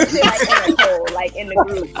play that shit like in the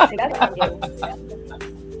group. That's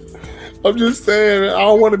what I'm just saying, I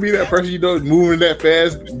don't want to be that person, moving that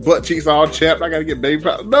fast, butt cheeks all chapped. I gotta get baby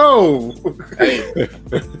powder. No. Hey,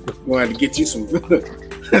 wanted to get you some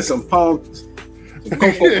palms, some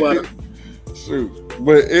cocoa butter. Shoot.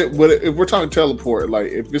 But if we're talking teleport,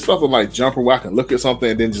 like if it's something like jumper where I can look at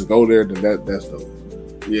something and then just go there, then that's dope.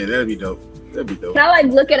 Yeah, that'd be dope. That'd be dope. Can I like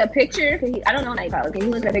look at a picture? I don't know Nightcrawler. Can you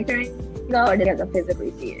look at a picture or did I have to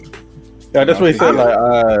physically see it? Yeah, that's what he said.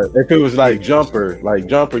 Like, if it was like jumper,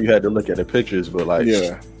 you had to look at the pictures. But like,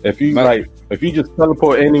 if you just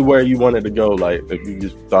teleport anywhere you wanted to go, like if you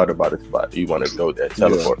just thought about a spot you want to go there,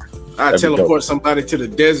 teleport. I teleport somebody to the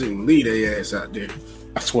desert and leave their ass out there.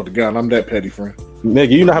 I swear to God, I'm that petty, friend.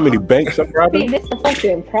 Nigga, you know how many banks I'm robbing? This is a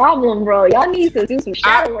fucking problem, bro. Y'all need to do some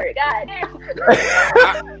shadow work. God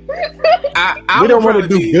damn. We don't want to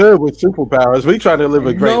do good with superpowers. We trying to live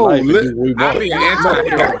a great life. I'll be an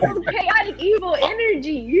anti-hero. Chaotic evil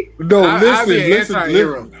energy. No,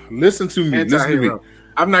 listen to me.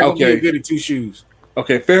 I'm not gonna be a good at two shoes.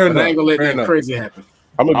 Okay, fair enough. I ain't gonna let that crazy happen.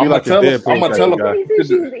 I'm gonna be like a Deadpool. I'm gonna tell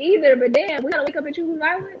him either, but damn, we gotta wake up and choose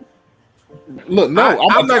violence. Look, no,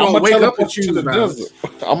 I'm not gonna wake up and choose the desert.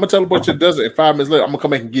 I'm gonna teleport to the desert, and 5 minutes later, I'm gonna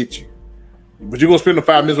come back and get you. But you're gonna spend the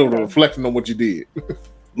 5 minutes over reflecting on what you did.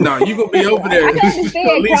 No, you gonna be over there. I can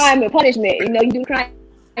understand crime and punishment. You know, you do crime.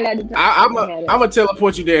 I'm gonna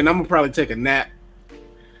teleport you there, and I'm gonna probably take a nap,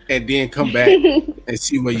 and then come back and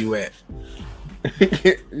see where you at.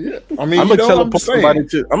 Yeah. I mean, I'm gonna teleport somebody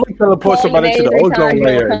to the ozone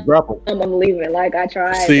layer and drop them. I'm leaving. Like I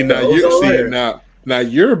tried. See now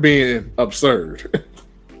you're being absurd.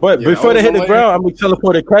 But before they hit the ground, I'm gonna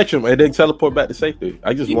teleport and catch them, and then teleport back to safety.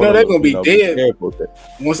 I just know they're gonna be dead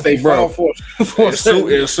once they fall for as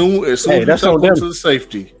soon as you teleport to the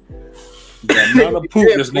safety. The amount of poop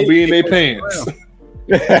that's gonna be in their pants.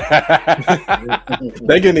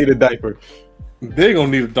 They gonna need a diaper. They're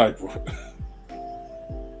gonna need a diaper.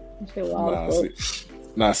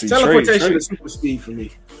 See, teleportation is super speed for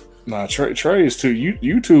me. Nah, Trey is too.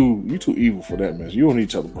 You too evil for that, man. You don't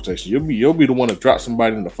need teleportation. You'll be the one to drop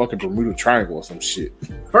somebody in the fucking Bermuda Triangle or some shit.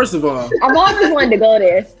 First of all, I've always wanted to go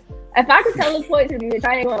there. If I could teleport to the Bermuda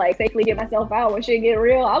Triangle and like safely get myself out when shit get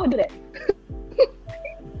real, I would do that.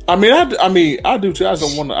 I do too. I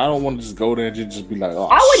don't want to just go there and just be like, oh.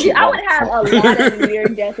 I would have a lot of near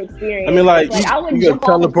death experience. I mean, like I would you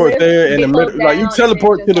teleport there in the middle, like you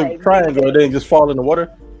teleport to the triangle and then just fall in the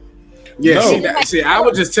water. Yeah, no. See, I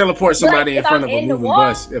would just teleport somebody in front of a moving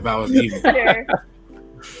bus if I was evil,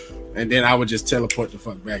 and then I would just teleport the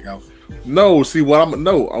fuck back out. No, see what I'm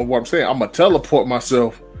saying. I'm gonna teleport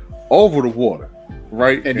myself over the water.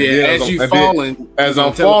 Right, and then as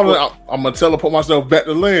I'm falling, I'm gonna teleport myself back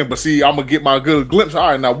to land. But see, I'm gonna get my good glimpse. All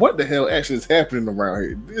right, now what the hell actually is happening around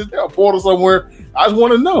here? Is there a portal somewhere? I just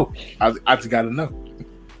want to know. I just gotta know.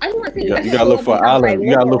 I want to see. You gotta look for an island.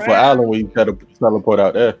 You gotta look for an island where you gotta teleport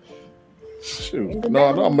out there. Shoot,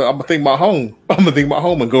 no, I'm gonna think about home. I'm gonna think about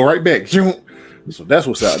home and go right back. So that's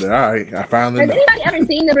what's out there. All right, I finally. Has anybody ever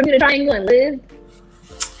seen the Bermuda Triangle and lived?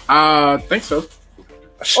 I think so.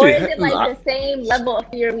 Or is it like the same level of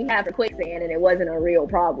fear we have for quicksand and it wasn't a real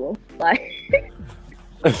problem? Like,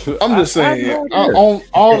 I'm just saying, on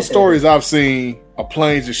all the stories I've seen of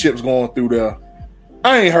planes and ships going through there,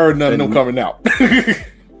 I ain't heard none of them coming out.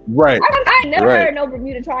 Right. I never heard no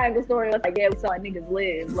Bermuda Triangle story. It was like, yeah, we saw niggas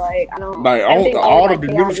live. Like, I don't. Like all the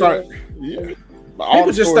Bermuda Triangle. Yeah.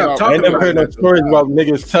 People just stop talking. I never heard no stories about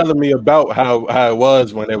niggas telling me about how it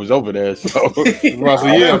was when they was over there. So, for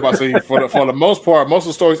the most part, most of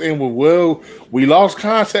the stories end with, well, we lost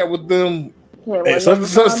contact with them at such and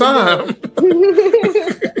such time.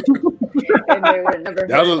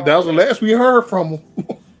 That was the last we heard from them.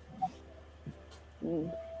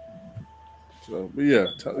 So, yeah,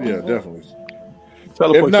 definitely.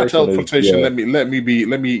 If not teleportation, let me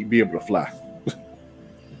be able to fly.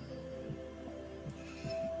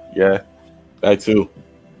 Yeah, that too.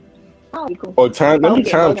 Oh, cool. Or time travel.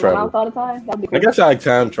 All the time. That'd be cool. I guess I like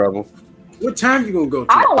time travel. What time you gonna go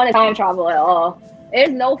to? I don't want to time travel at all. There's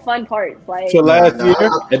no fun parts. Like so last year,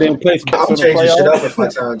 and then place. I'm changing shit up if I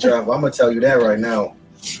time travel. I'm gonna tell you that right now.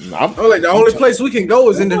 The only place we can go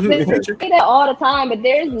is in the future. I say that all the time, but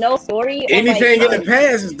there's no story. Anything in the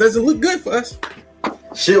past doesn't look good for us.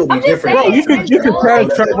 Shit will be different. Bro, you could time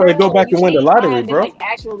travel and go back and win the lottery, bro.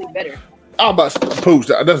 Actually better. I'm about to pooch.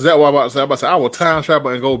 That's exactly what I'm about to say. I'm about to say I will time travel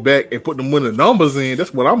and go back and put them winning numbers in.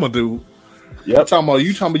 That's what I'm gonna do. Yep. I'm talking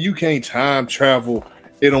about you can't time travel.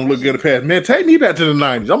 It don't look good at the past. Man, take me back to the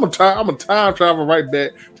 90s. I'm gonna time travel right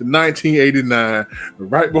back to 1989,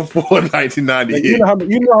 right before 1998.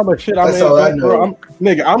 You know how much shit I'm in, bro.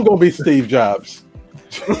 I'm gonna be Steve Jobs.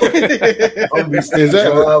 I'm gonna be Steve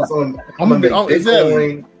Jobs. I'm gonna be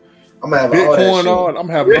Bitcoin. I'm gonna have Bitcoin on. I'm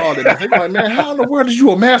having all that. They're like, man, how in the world did you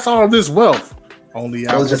amass all of this wealth? Only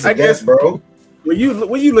I was just a guess, bro. When you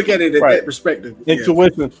look at it that perspective,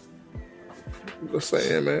 intuition. Just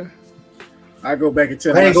saying, man. I go back and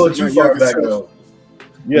tell. I ain't going too far back though.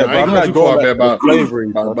 Yeah, but I'm not going back about slavery.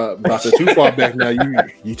 About too far back now.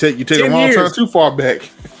 You take a long turn too far back.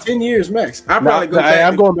 10 years max. I'm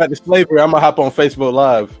going back to slavery. I'm gonna hop on Facebook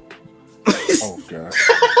Live. Oh god.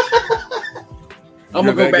 I'm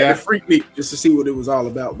gonna go back to Freak Week just to see what it was all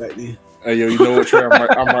about back then. Hey yo, you know what, Trey?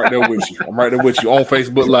 I'm right there with you. I'm right there with you on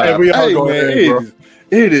Facebook Live.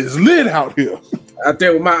 It is lit out here. Out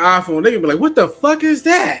there with my iPhone, they can be like, "What the fuck is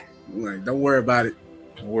that?" I'm like, don't worry about it.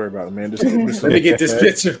 Don't worry about it, man. Let me get this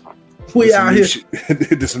picture. We out here.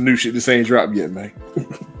 There's some new shit. This ain't dropped yet, man.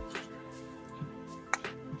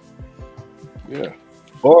 Yeah.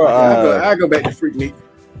 Or I go back to Freak Meat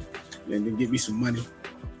and then get me some money.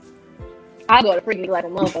 I go to Freak Meat like a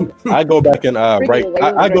motherfucker. I go back and write.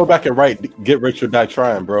 I go back and write "Get Rich or Die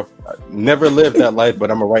Trying," bro. I never lived that life,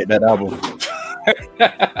 but I'm gonna write that album.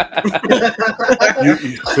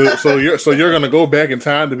 So you're gonna go back in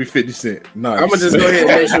time to be 50 Cent. Nice. I'm gonna just go ahead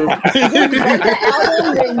and make sure. That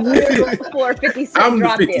album the year before 50 Cent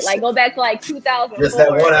dropped 50 it. Like go back to like 2004. Just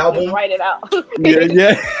that one album. And write it out.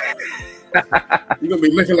 Yeah. You're gonna be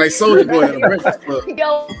looking like Soulja Boy at a breakfast club.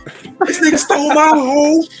 Yo, this nigga stole my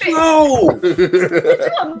whole flow.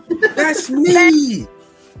 That's me.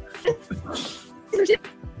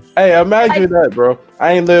 Hey, imagine that, bro.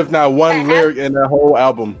 I ain't lived not one lyric in that whole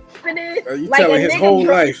album. You telling his whole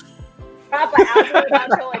life. Drop an album about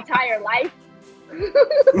your entire life.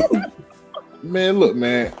 Man, look,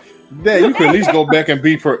 man. Dad, you could at least go back and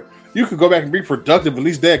be you could go back and be productive. At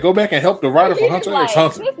least, Dad, go back and help the writer for Hunter X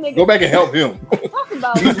Hunter. Go back and help him. Talk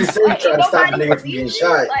about trying to stop niggas from getting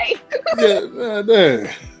shot. Yeah,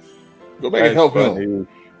 Dad. Go back and help him.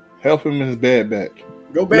 Help him in his bad back.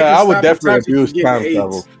 Go back. I would definitely abuse time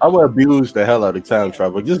travel. I would abuse the hell out of time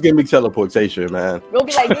travel. Just give me teleportation, man. We'll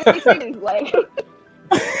be like,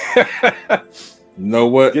 You know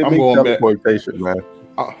what? Give I'm me going teleportation, man.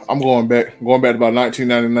 I'm going back. Going back to about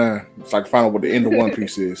 1999. So I can find out what the end of One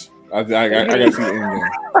Piece is. I gotta see the end game.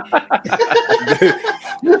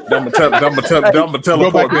 I'm gonna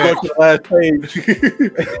teleport back. Go to the last page.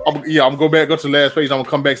 I'm go back, go to the last page. I'm gonna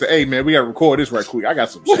come back and say, "Hey, man, we gotta record this right quick. I got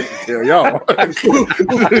some shit to tell y'all."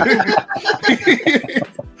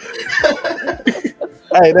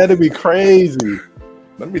 Hey, that'd be crazy.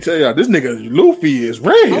 Let me tell y'all, this nigga Luffy is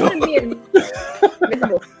real.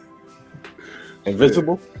 invisible.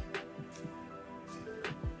 Invisible.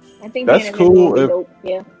 I think that's cool. Dope.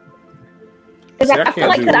 Yeah. Because I feel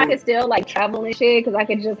like I could still like travel and shit. Because I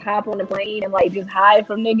could just hop on the plane and like just hide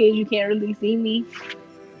from niggas. You can't really see me.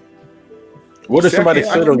 What if somebody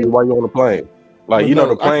sit on you while you're on the plane? Like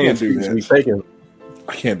the plane seats be taken.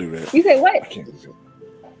 I can't do that. You say what? I can't do that.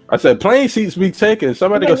 I said plane seats be taken.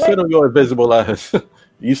 Somebody go sit on your invisible ass.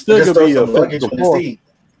 You still gonna be a luggage on the seat.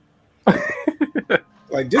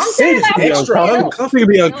 Like just sit is extra uncomfortable. You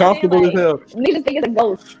be uncomfortable as hell. Niggas think it's a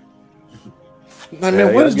ghost.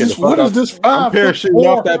 Man, what is this? What is this? I'm parachuting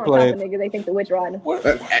off that plane. Niggas, they think the witch riding.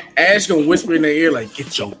 Ash gonna whisper in their ear like,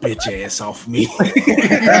 "Get your bitch ass off me."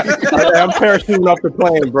 I'm parachuting off the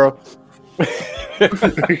plane, bro.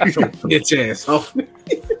 Get your bitch ass off me.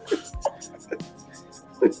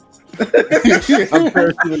 I'm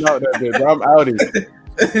parachuting out that bitch. I'm outie.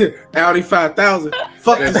 Audi 5000.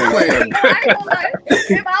 Fuck this plane.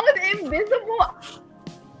 If I was invisible,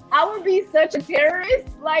 I would be such a terrorist.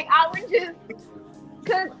 Like I would just,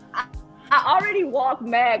 cause I already walk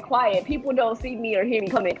mad quiet. People don't see me or hear me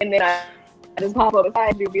coming, and then I just pop up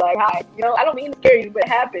beside you and be like, "Hi." I don't mean to scare you, but it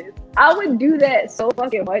happens. I would do that so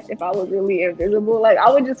fucking much if I was really invisible. Like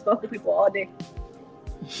I would just fuck with people all day.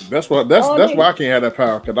 That's why I can't have that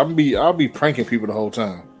power. Cause I'll be pranking people the whole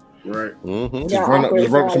time. Right. Mm-hmm. Just run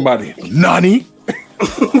up somebody. Nani?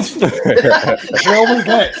 The hell was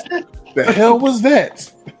that? The hell was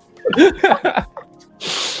that?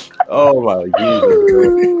 Oh my god.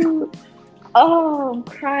 Oh, I'm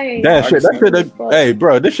crying. That shit. Hey,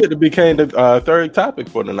 bro, this shit became the third topic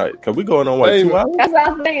for tonight. Cause we going on 2 hours? That's what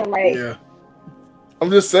I'm saying. Like, yeah.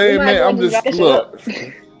 I'm just saying, man. I'm just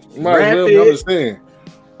saying.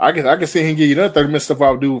 I can sit here and give you that 30 minutes stuff I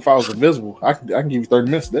would do if I was invisible. I can give you 30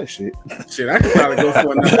 minutes of that shit. Shit, I could probably go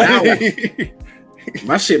for another hour.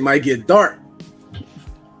 My shit might get dark.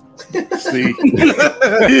 See,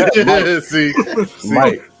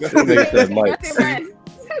 Mike.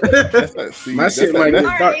 My shit might get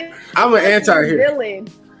dark. I'm an anti-hero. Villain.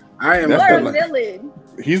 I am a villain.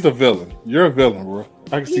 He's the villain. You're a villain, bro.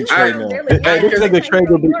 I can see Trey now. Hey, this nigga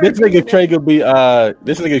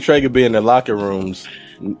Trey could be in the locker rooms,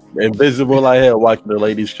 invisible like hell, watching the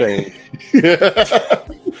ladies change.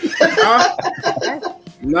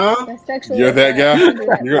 No, you're that guy.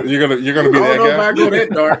 You're gonna be that guy. I don't know if I go that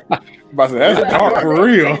dark. That's dark for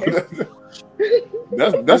real.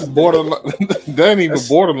 That's borderline. That ain't even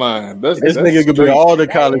borderline. This nigga could be all the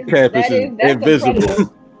college campuses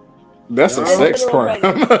invisible. That's a sex crime.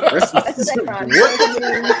 That's a sex crime.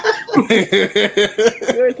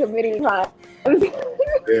 You're committing crime.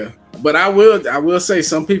 Yeah, but I will say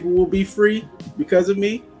some people will be free because of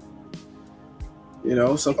me.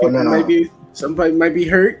 Some people somebody might be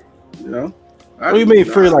hurt. What do you mean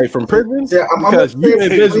free, like from prison? Yeah, because you're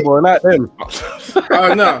invisible and not them.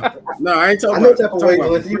 Oh no, I ain't talking. I know type of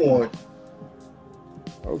wavelength you on.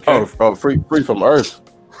 Okay. Oh, free from Earth.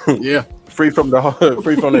 Yeah, free from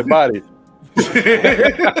their body.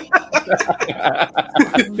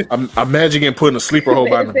 I'm imagining putting a sleeper hole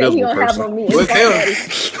by an invisible person.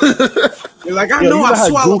 You're like, I know I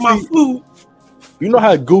swallowed my food. You know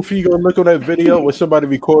how goofy you gonna look on that video when somebody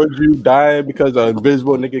records you dying because an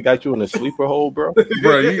invisible nigga got you in a sleeper hole, bro?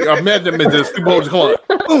 Bro, you imagine me just sleeper hole just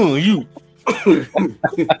going, you.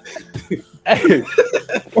 Hey,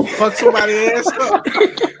 fuck somebody ass up.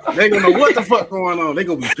 They gonna know what the fuck going on. They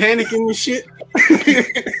gonna be panicking and shit.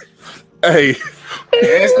 Hey,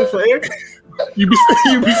 asking for air. You be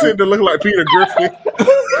sitting there looking like Peter Griffin.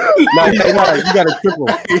 Nah, you gotta trip him.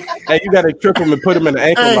 Hey, you gotta trip him and put him in an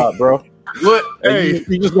ankle lock, bro. What? Hey,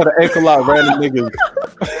 you just gotta ankle lock random niggas.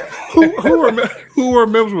 Who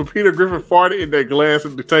remembers when Peter Griffin farted in that glass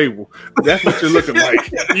at the table? That's what you're looking like.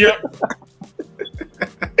 Yep.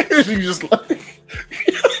 You just like.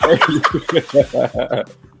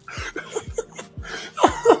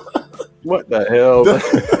 What the hell?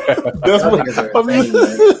 That's what I mean.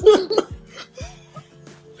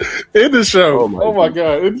 In the show. Oh my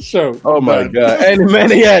god! In the show. Oh my god!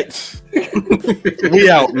 Anime-Niacs. We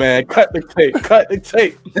out, man. Cut the tape. Cut the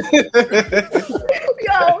tape.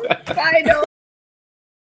 Yo, I know.